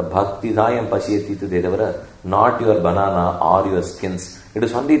 அந்த பக்தி தான் என் பசியை தீத்துதே தவிர not your banana R your skins. It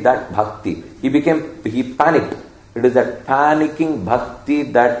is only that பக்தி. He panicked. It is that panicking bhakti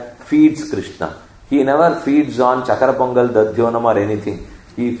that feeds Krishna. He never feeds on Chakra Pongal, Dadhyonam or anything.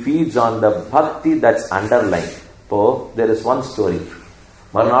 He feeds on the bhakti that's underlying. So, there is one story.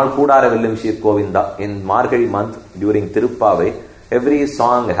 Marnal Kudara Villimshir Govinda in Margari month during Tirupavai, every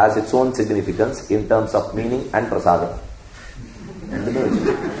song has its own significance in terms of meaning and prasadam.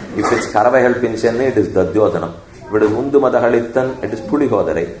 If it's Karavahal Pinchane, it is Dadyodanam. If it is Mundu Madahalittan, it is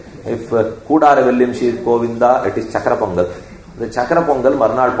Pudihodarai. If Kudara Villimshir Govinda, it is Chakra Pongal. The Chakra Pongal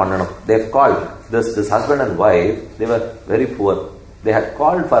Marnal Pandanam. They've called this husband and wife, they were very poor. They had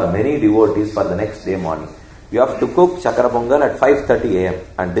called for many devotees for the next day morning. You have to cook Chakra Pongal at 5:30 a.m.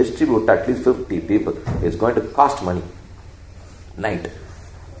 and distribute at least 50 people. It's going to cost money. Night,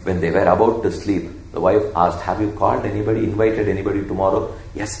 when they were about to sleep, the wife asked, have you called anybody, invited anybody tomorrow?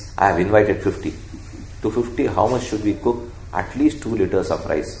 Yes, I have invited 50. To 50, how much should we cook? At least 2 liters of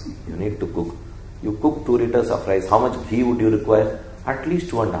rice. You need to cook. You cook 2 liters of rice. How much ghee would you require? At least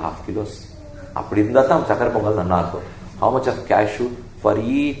 2.5 kilos. அப்படி இருந்தா தான் சக்கர பொங்கல் நல்லா இருக்கும். How much of cashew? For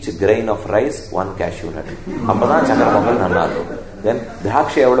each grain of rice, 1 cashew nut. அப்பதான் சக்கர பொங்கல் நல்லா இருக்கும். Then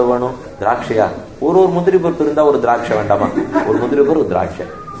திராட்சை எவ்வளவு வேணும்? திராட்சையா ஒரு முந்திரி பருப்பு இருந்தா ஒரு திராட்சை வேண்டாமா? ஒரு முந்திரி பருப்பு ஒரு திராட்சை.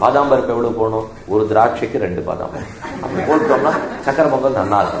 பாதாம் பருப்பு எவ்வளவு போகணும்? ஒரு திராட்சைக்கு 2 பாதாம் பருப்பு. அப்படி போட்டோம்னா சக்கர பொங்கல்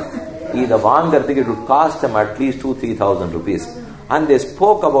நல்லா இருக்கும். இதை வாங்கறதுக்கு it would cost them at least 2,000-3,000 rupees. And they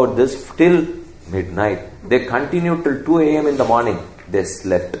spoke about this till midnight. They continued till 2 a.m. in the morning. They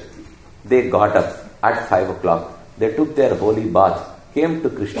slept. They got up at 5 o'clock. They took their holy bath, came to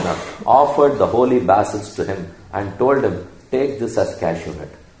Krishna, offered the holy basins to him and told him, take this as cashew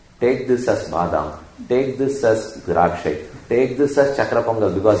nut, take this as badam, take this as drakshay, take this as chakra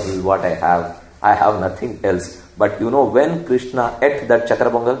pongal, because this is what I have. I have nothing else. But you know when Krishna ate that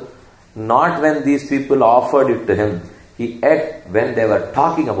chakra pongal? Not when these people offered it to him. He ate when they were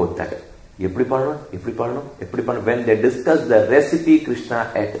talking about that. When they discussed the recipe, Krishna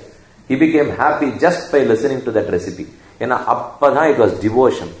ate. He became happy just by listening to that recipe. It was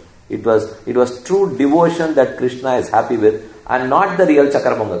devotion. It was true devotion that Krishna is happy with, and not the real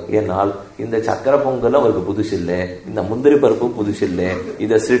Chakra Pongal. In the Chakra Pongal, in the Mundari Parpu Pudishille, in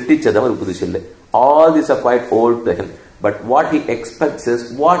the Sritti Chadam Pudishille. All these are quite old to him. But what he expects is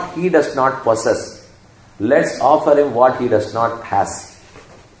what he does not possess. Let's offer him what he does not has.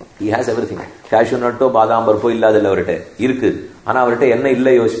 He has everything. Cashew nut, badam barpo illadilla avarte irukku. Ana avarte enna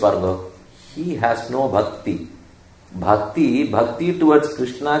illa yosi parungo. He has no bhakti. Bhakti towards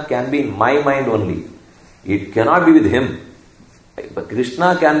Krishna can be in my mind only. It cannot be with him. But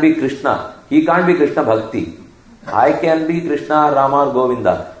Krishna can be Krishna. He can't be Krishna bhakti. I can be Krishna, Rama or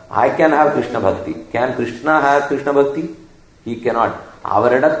Govinda. I can have Krishna bhakti. Can Krishna have Krishna bhakti? He cannot.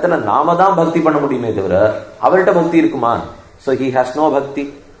 அவரிடத்துல நாம தான் பக்தி பண்ண முடியுமே தவிர அவர்கிட்ட பக்தி இருக்குமா? So he has no bhakti.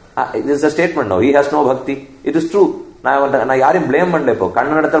 This is a statement now. He has no bhakti. It is true. நான் யாரையும் blame பண்ணல. இப்போ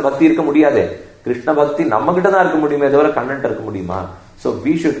கண்ணன் இடத்துல பக்தி இருக்க முடியாது. கிருஷ்ண பக்தி நம்ம கிட்ட தான் இருக்க முடியுமே தவிர கண்ணன்ட்ட இருக்க முடியுமா? So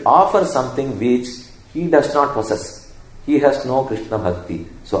we should offer something which he does not possess. He has no Krishna bhakti.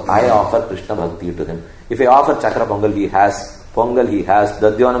 So I offer Krishna bhakti to him. If I offer Chakra Pongal, he has. Pongal he has.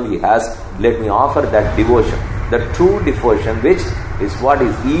 Dadhyanam he has. Let me offer that devotion. The true devotion which is what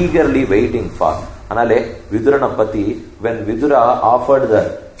is eagerly waiting for. Anale Vidurana Pati, when Vidura offered the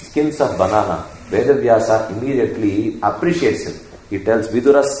skins of banana, Vyasa immediately appreciates him. He tells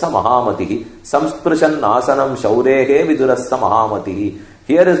Vidurassa Mahamatihi, Samsprishan Asanam Shaurehe Vidurassa Mahamatihi.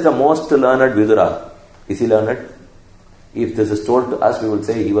 Here is the most learned Vidura. Is he learned? If this is told to us, we will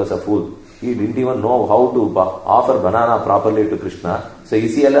say he was a fool. He didn't even know how to offer banana properly to Krishna. So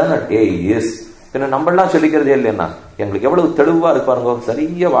is he a learned? Hey, he is. பின்ன நம்மளாம் சொல்லிக்கிறதே இல்லைன்னா எங்களுக்கு எவ்வளவு தெளிவா இருப்பாருங்க.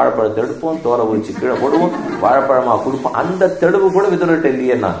 சரியா வாழைப்பழத்தை எடுப்போம், தோலை உரிச்சு கீழே போடுவோம், வாழைப்பழமா கொடுப்போம். அந்த தெளிவு கூட விதுரட்ட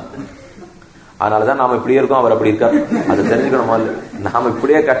இல்லையேன்னா. அதனாலதான் நாம இப்படியே இருக்கோம், அவர் அப்படி இருக்கார். அதை தெரிஞ்சுக்கணுமா? நாம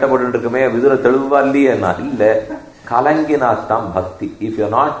இப்படியே கட்டப்பட்டு இருக்குமே, விதுர தெளிவா இல்லையேன்னா இல்ல. கலங்கினாத்தான் பக்தி. If you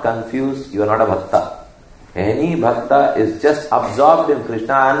are not confused, you are not a bhakta. Any bhakta is just absorbed in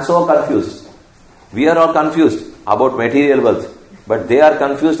Krishna and so confused. We are all confused about material wealth, but they are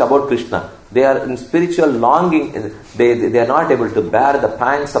confused about Krishna. They are in spiritual longing. They are not able to bear the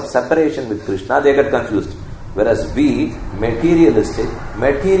pangs of separation with Krishna. They get confused. Whereas we, materialistic,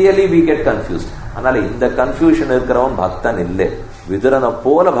 materially we get confused. Anale inda confusion irukkaravun bhaktan ille. Vidurana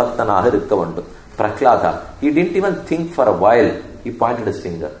pola bhaktanaga irukka vandum. Prahlada, he didn't even think for a while. He pointed his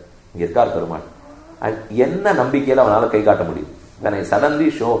finger. Irkar Perumal. And enna nambikela avanala kai kaata mudiyum. When I suddenly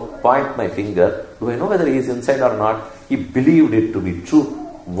point my finger, do I know whether he is inside or not? He believed it to be true.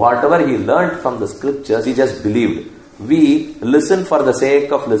 Whatever he learned from the scriptures, he just believed. We listen for the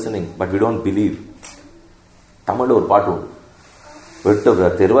sake of listening, but we don't believe. Tamil or பாட்டு விட்டு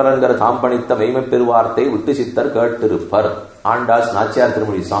திருவரங்கர் தாம்பணித்த மெய்மை பெருவார்த்தை விட்டு சித்தர் கேட்டிருப்பர். ஆண்டாஸ் நாச்சியார்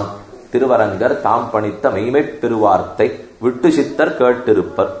திருமொழி song. திருவரங்கர் தாம்பணித்த மெய்மை பெருவார்த்தை விட்டு சித்தர்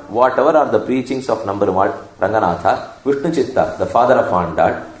கேட்டிருப்பர். Whatever are the preachings of Nambarumal Ranganatha, Vishnu Chitta, the father of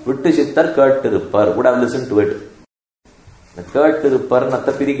Andal, விட்டு சித்தர் கேட்டிருப்பர், would have listened to it. கேட்டிருப்பர்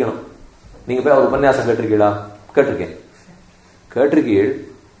நத்த பிரிக்கணும். நீங்க போய் அவர் உபன்யாசம் கேட்டிருக்கீங்களா? கேட்டிருக்கேன். கேட்டிருக்கீள்,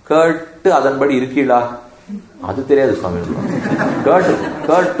 கேட்டு அதன்படி இருக்கீங்களா? அது தெரியாது சுவாமி.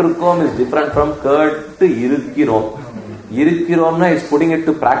 கேட்டிருக்கோம் is different from கேட்டு இருக்கிறோம். இருக்கிறோம்னா is putting it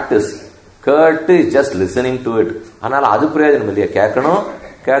to practice. கேட்டு is just listening to it. ஆனால் அது பிரயோஜனம் இல்லையா? கேட்கணும்,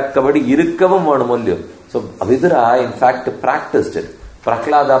 கேட்கபடி இருக்கவும் வேணும் இல்லையோ? So Vidura in fact practiced it.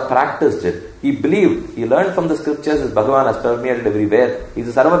 Prahlada practiced it. He believed. He learned from the scriptures that Bhagavan has permeated everywhere. He is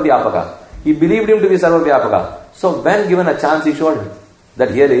a Sarvavyapaka. He believed him to be Sarvavyapaka. So when given a chance, he showed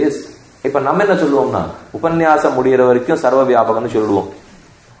that here is. இப்ப நம்ம என்ன சொல்லுவோம்னா, உபன்யாசம் முடிகிற வரைக்கும் சர்வவியாபகம்னு சொல்லுவோம்.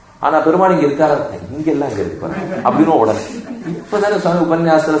 ஆனா பெருமாள் இங்க இருக்காரு, இங்க எல்லாம் இங்க இருப்பாரு அப்படின்னு உடனே இப்பதானே சுவாமி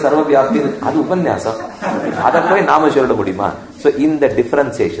உபன்யாசத்துல சர்வவியாப்தி, அது உபன்யாசம், அதை போய் நாம சொல்ல முடியுமா? So in the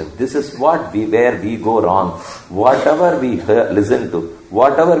differentiation, this is what where we go wrong. Whatever we listen to,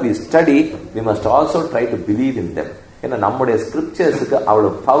 whatever we study, we must also try to believe in them. ஏன்னா நம்முடைய ஸ்கிரிப்சர்ஸுக்கு அவ்வளவு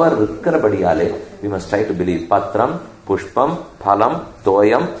power இருக்கிறபடியாலே we must try to believe. பத்ரம் புஷ்பம் பலம்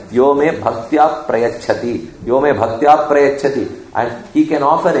தோயம் யோமே பக்தியா பிரயச்சதி, யோமே பக்தியா பிரயச்சதி, and he can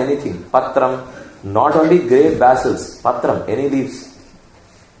offer anything. Patram, not only great basils, patram, any leaves.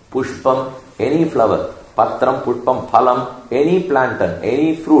 Pushpam, any flower. Patram, pushpam, phalam, any plantain, any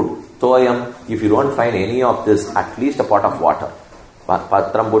fruit. Toyam, if you don't find any of this, at least a pot of water.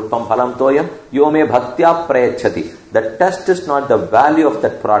 Patram, pushpam, phalam, toyam yome bhaktya prayachati. The test is not the value of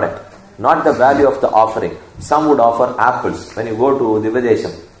that product, not the value of the offering. Some would offer apples. When you go to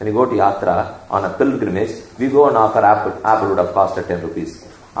Dividesham, when you go to Yatra on a pilgrimage, we go and offer apple. Apple would have cost 10 rupees.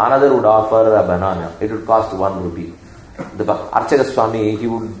 Another would offer a banana. It would cost 1 rupee. The Archaka Swami, he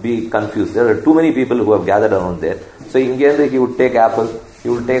would be confused. There are too many people who have gathered around there. So in Genda, he would take apple. He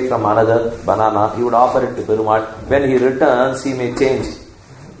would take from another banana. He would offer it to Perumal. When he returns, he may change.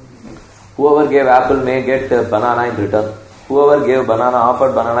 Whoever gave apple may get banana in return. Whoever gave banana,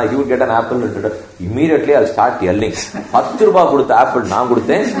 offered banana, he would get an apple in return. Immediately I'll start yelling. 10 ரூபாய் கொடுத்த apple நான்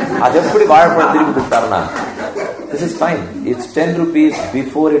கொடுத்தேன், அது எப்படி வாழைப்பழம் திருப்பி கொடுத்தாருனா? This is fine. It's 10 rupees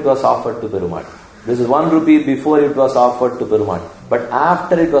before it was offered to Perumal. This is 1 rupee before it was offered to Perumal. But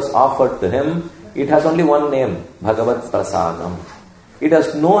after it was offered to him, it has only one name, Bhagavad Prasadam. It has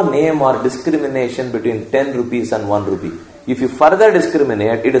no name or discrimination between 10 rupees and 1 rupee. If you further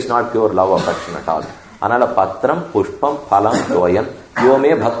discriminate, it is not pure love affection at all. Anala patram, pushpam, phalam, toyam,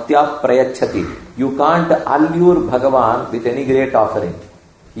 yome bhaktya prayachati. You can't allure Bhagavan with any great offering.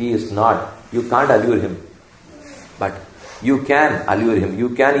 He is not. You can't allure him. But you can allure him. You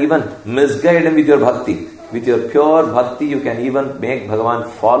can even misguide him with your bhakti. With your pure bhakti, you can even make Bhagavan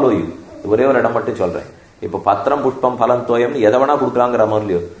follow you. ஒரே ஒரு இடம் மட்டும் சொல்றேன். இப்போ பத்திரம் புஷ்பம் பலம் தோயம் எதவனா கொடுக்குறாங்கிற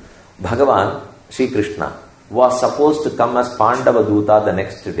மாதிரிலையோ, பகவான் Sri Krishna was supposed to come as Pandava Duta the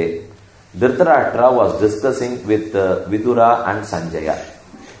next day. Dhritarashtra was discussing with Vidura and Sanjaya.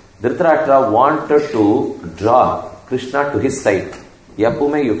 Dhritarashtra wanted to draw Krishna to his side.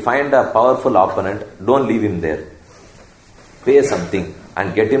 Yappume, you find a powerful opponent, don't leave him there. Pay something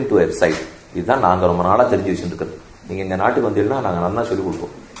and get him to your side. இதுதான் நாங்கள் ரொம்ப நாளாக தெரிஞ்சு வச்சுருக்கிறோம். நீங்கள் இந்த நாட்டுக்கு வந்தீங்கன்னா நாங்கள் நல்லா சொல்லிக்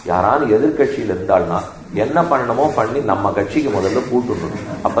கொடுப்போம். யாராலும் எதிர்கட்சியில் இருந்தால்னா என்ன பண்ணணுமோ பண்ணி நம்ம கட்சிக்கு முதல்ல கூட்டுணும்.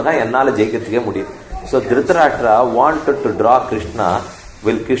 அப்பதான் என்னால் ஜெயிக்கிறதுக்கே முடியும். So Dhritarashtra wanted to draw Krishna.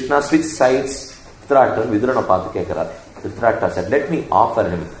 Will Krishna switch sides? Dhritarashtra Vidurana பார்த்து கேட்கிறார். Dhritarashtra said, let me offer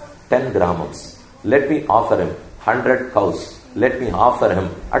him 10 gramams. Let me offer him 100 cows. Let me offer him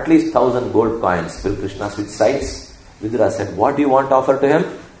at least 1000 gold coins. Will Krishna switch sides? Vidura said, what do you want to offer to him?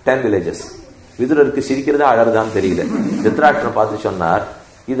 10 villages. Vidurarku சிரிக்கிறதா அழறதான்னு தெரியல. Dhritarashtra பார்த்து சொன்னார்,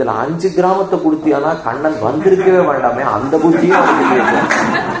 இதுல 5 கிராமத்தை கொடுத்தியானா கண்ணன் வந்திருக்கவே வேண்டாமே, அந்த புத்தியே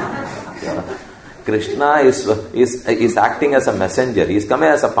Krishna is acting as a messenger. He is coming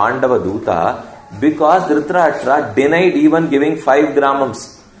as a Pandava Duta because Dhritarashtra denied even giving 5 gramams.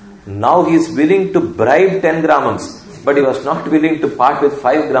 Now he is willing to bribe 10 gramams, but he was not willing to part with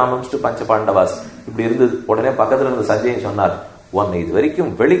 5 gramams to Pancha Pandavas. இப்படி இருந்து உடனே பக்கத்துல இருந்த சஞ்சயன் சொன்னார், உன்னை இது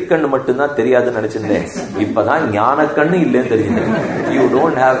வரைக்கும் வெளிக்கண்ணு மட்டும்தான் தெரியாதுன்னு நினைச்சிருந்தேன், இப்பதான் ஞான கண்ணு இல்லைன்னு தெரிஞ்சது. You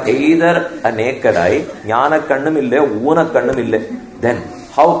don't have either a naked eye, ஞான கண்ணும் இல்லை, ஊன கண்ணும் இல்லை. Then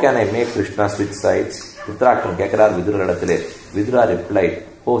how can I make Krishna switch sides? Dhritarashtra கேட்கிறார் விதுரரிடத்திலே. Vidura replied,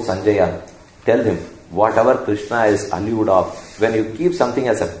 "Oh Sanjaya, tell him, whatever Krishna is allured of, when you keep something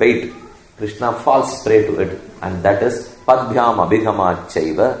as a bait, Krishna falls prey to it, and that is padbhyam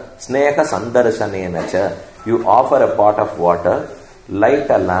abhigamachaiva sneha sandarshanena cha." You offer a pot of water, light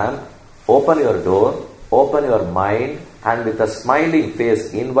a lamp, open your door, open your mind, and with a smiling face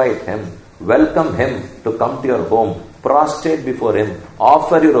invite him, welcome him to come to your home, prostrate before him,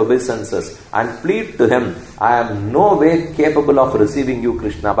 offer your obeisances, and plead to him, "I am no way capable of receiving you,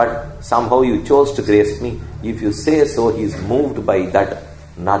 Krishna, but somehow you chose to grace me." If you say so, he is moved by that,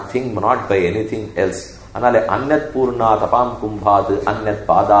 nothing, not by anything else. Anale anyat purna tapam kumbhat, anyat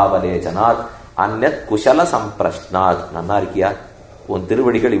padavale janat, anyat kushala samprashnat. Nannarikiya, உன்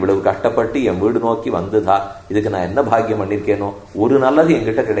திருவடிகள் இவ்வளவு கஷ்டப்பட்டு என் வீடு நோக்கி வந்துதா, இதுக்கு நான் என்ன பாக்கியம் பண்ணிருக்கேனோ, ஒரு நல்லது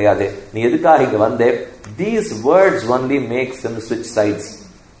என்கிட்ட கிடையாது, நீ எதுக்காக இங்க வந்தே? These words only makes them switch sides,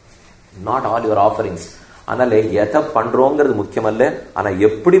 not all your offerings. அதனால எதை பண்றோங்கிறது முக்கியம் அல்ல, ஆனா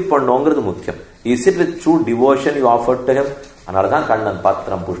எப்படி பண்ணோங்கிறது முக்கியம். Is it with true devotion you offered to him? அதனாலதான் கண்ணன்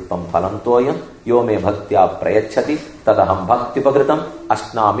பத்திரம் புஷ்பம் பலம் தோயம் யோமே பக்தியா பிரயச்சதி ததஹம் பக்தி பகிருதம்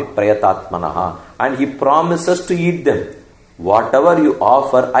அஷ்னாமி பிரயதாத்மனஹா. And he promises to eat them. Whatever you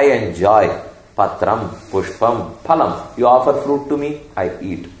offer, I enjoy. Patram, pushpam, phalam. You offer fruit to me, I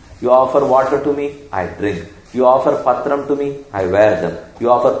eat. You offer water to me, I drink. You offer patram to me, I wear them. You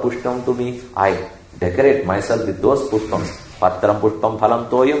offer pushpam to me, I decorate myself with those pushpams. Patram, pushpam, phalam,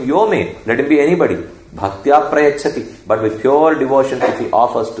 toyam, yome. Let him be anybody. Bhaktya prayachati. But with pure devotion, if he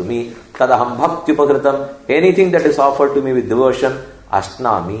offers to me, tadaham bhakti upakritam. Anything that is offered to me with devotion,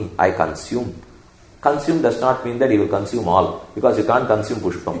 ashnami, I consume. Consume does not mean that you will consume all, because you can't consume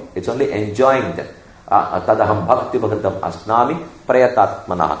pushpam. It's only enjoying them. Tadaham bhakti bhakritam asnami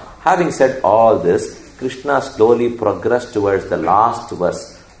prayatatmana. Having said all this, Krishna slowly progressed towards the last verse,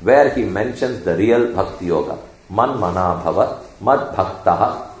 where he mentions the real bhakti yoga. Man mana bhava, mad bhaktaha,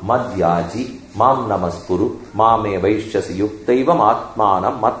 mad yaji, mam namaskuru, mame vaishyasi yuktaivam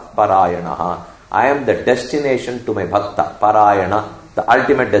atmanam mat parayanaha. I am the destination to my bhakta, parayana, the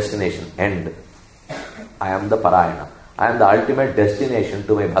ultimate destination, end. I am the Parayana. I am the ultimate destination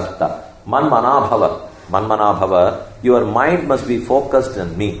to my bhakta. Man mana bhava. Man mana bhava. Your mind must be focused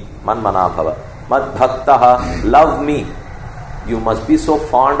on me. Man mana bhava. Mad bhaktaha. Love me. You must be so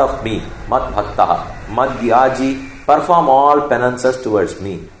fond of me. Mad bhaktaha. Mad yaji. Perform all penances towards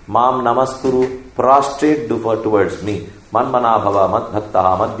me. Mam namaskuru. Prostrate towards me. Man mana bhava. Mad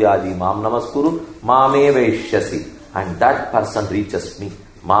bhaktaha. Mad yaji. Mam namaskuru. Mame vaishyasi. And that person reaches me.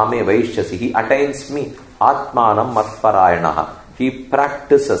 Mame vaishyasi. He attains me. Atmanam matparayanaha. He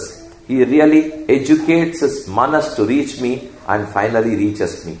practices. He really educates his manas to reach me and finally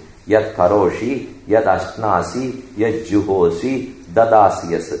reaches me. Yat karoshi, yat ashnasi, yat juhosi,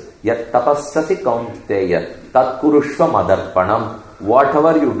 dadasiyas, yat tapassasi kaunteya, tat kurushva madarpanam.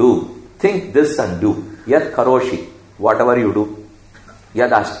 Whatever you do, think this and do. Yat karoshi, whatever you do.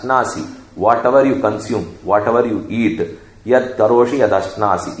 Yat ashnasi, whatever you consume, whatever you eat. Yat karoshi, yat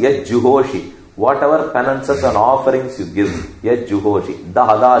ashnasi, yat juhoshi, whatever penances and offerings you give, yet juhoshi,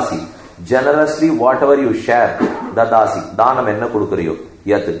 dahadasi, generously whatever you share, dadasi, danam enna kudukuriyo,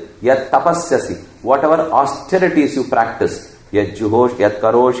 yat tapasyasi, whatever austerities you practice, yet juhoshi, yat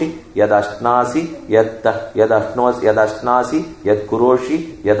karoshi, yat ashnasi, yat ashnasi, yat kuroshi,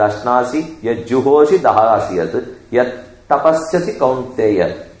 yat ashnasi, yat juhoshi, dahadasi, yat tapasyasi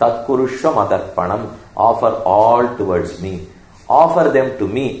kaunteya, tat kurushva madarpanam. Offer all towards me. Offer them to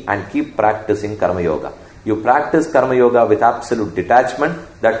me and keep practicing Karma Yoga. You practice Karma Yoga with absolute detachment,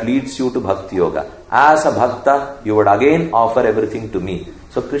 that leads you to Bhakti Yoga. As a Bhakta, you would again offer everything to me.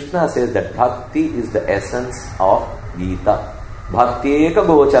 So Krishna says that Bhakti is the essence of Gita. Bhakti eka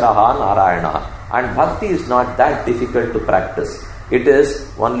gocharaha narayanaha. And Bhakti is not that difficult to practice. It is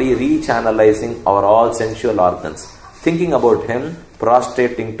only rechannelizing our all sensual organs, thinking about him,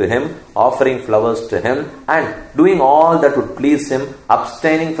 prostrating to him, offering flowers to him, and doing all that would please him,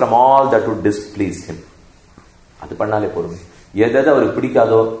 abstaining from all that would displease him. அது பண்ணாலே போதும். எதை அவருக்கு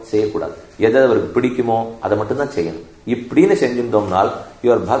பிடிக்காதோ செய்யக்கூடாது, எதை அவருக்கு பிடிக்குமோ அதை மட்டும்தான் செய்யணும். இப்படின்னு செஞ்சிருந்தோம்னால்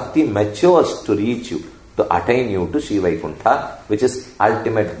your bhakti matures to reach you, to attain you to Sri Vaikuntha, which is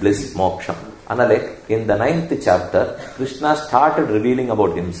ultimate bliss, moksha. Anale, in the 9th chapter, Krishna started revealing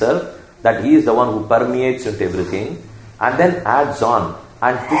about himself, that he is the one who permeates into everything, and then adds on,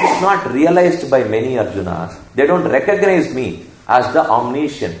 and this is not realized by many Arjunas. They don't recognize me as the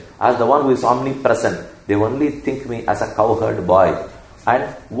omniscient, as the one who is omnipresent. They only think me as a cowherd boy. And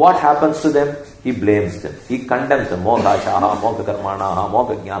what happens to them? He blames them. He condemns them. Moghashaha, Mogha Karmanaha,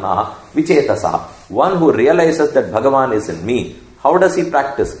 Mogha Jnanaha, Vichetasaha. One who realizes that Bhagavan is in me, how does he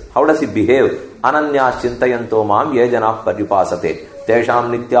practice? How does he behave? ananyas chintayanto mam ye janah paryupasate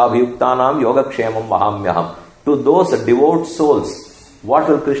tesham nityabhiyuktanam yogakshemam vahamyaham. To those devout souls, what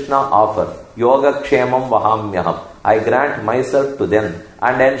will Krishna offer? Yogakshemam vahamyaham. I grant myself to them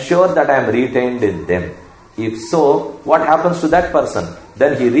and ensure that I am retained in them. If so, what happens to that person?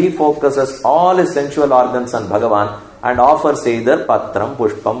 Then he refocuses all his sensual organs on Bhagavan and offers either patram,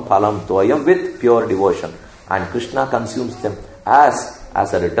 pushpam, phalam, toyam with pure devotion. And Krishna consumes them as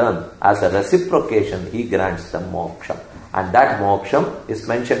a return, as a reciprocation. He grants them moksha. And that moksha is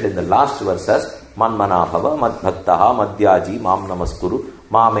mentioned in the last verses. Manmana bhava, madbhaktaha, madhyaji, mam namaskuru,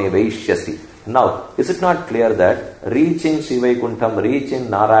 mame vaishyasi. Now, is it not clear that reaching Srivaikuntham, reaching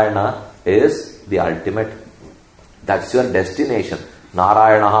Narayana is the ultimate? That's your destination.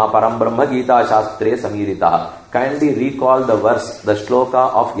 Narayanaha param brahma Gita shastre samiritaha. Kindly recall the verse, the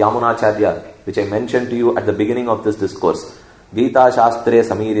shloka of Yamunacharya, which I mentioned to you at the beginning of this discourse. Gita shastre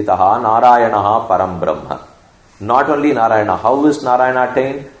samiritaha Narayanaha param brahma. Not only Narayana. How is Narayana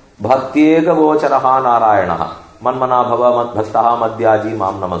attained? Bhaktyega vocharaha Narayanaha. Manmana bhava madbhaktaha madhyaji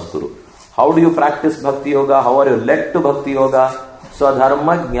mam namaskuru. How do you practice Bhakti Yoga? How are you led to Bhakti Yoga?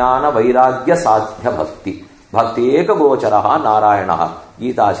 Swadharma Jnana Vairagya Sadhya Bhakti. Bhakti Eka Gocharaha Narayanaha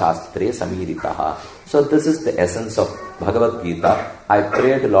Gita Shastre Samiritaha. So this is the essence of Bhagavad Gita. I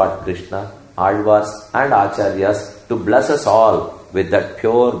pray to Lord Krishna, Alvars and Acharyas to bless us all with that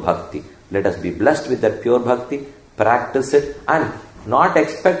pure Bhakti. Let us be blessed with that pure Bhakti, practice it and not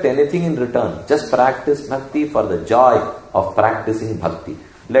expect anything in return. Just practice Bhakti for the joy of practicing Bhakti.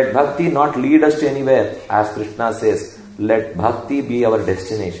 Let Bhakti not lead us to anywhere. As Krishna says, let Bhakti be our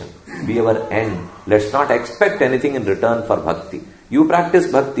destination, be our end. Let's not expect anything in return for Bhakti. You practice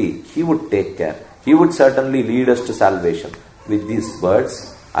Bhakti, He would take care. He would certainly lead us to salvation. With these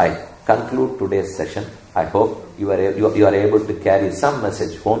words, I conclude today's session. I hope you are able to carry some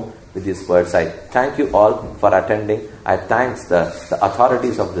message home with these words. I thank you all for attending. I thank the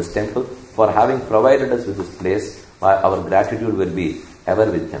authorities of this temple for having provided us with this place. Our gratitude will be ever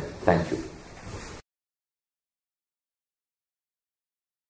with them. Thank you.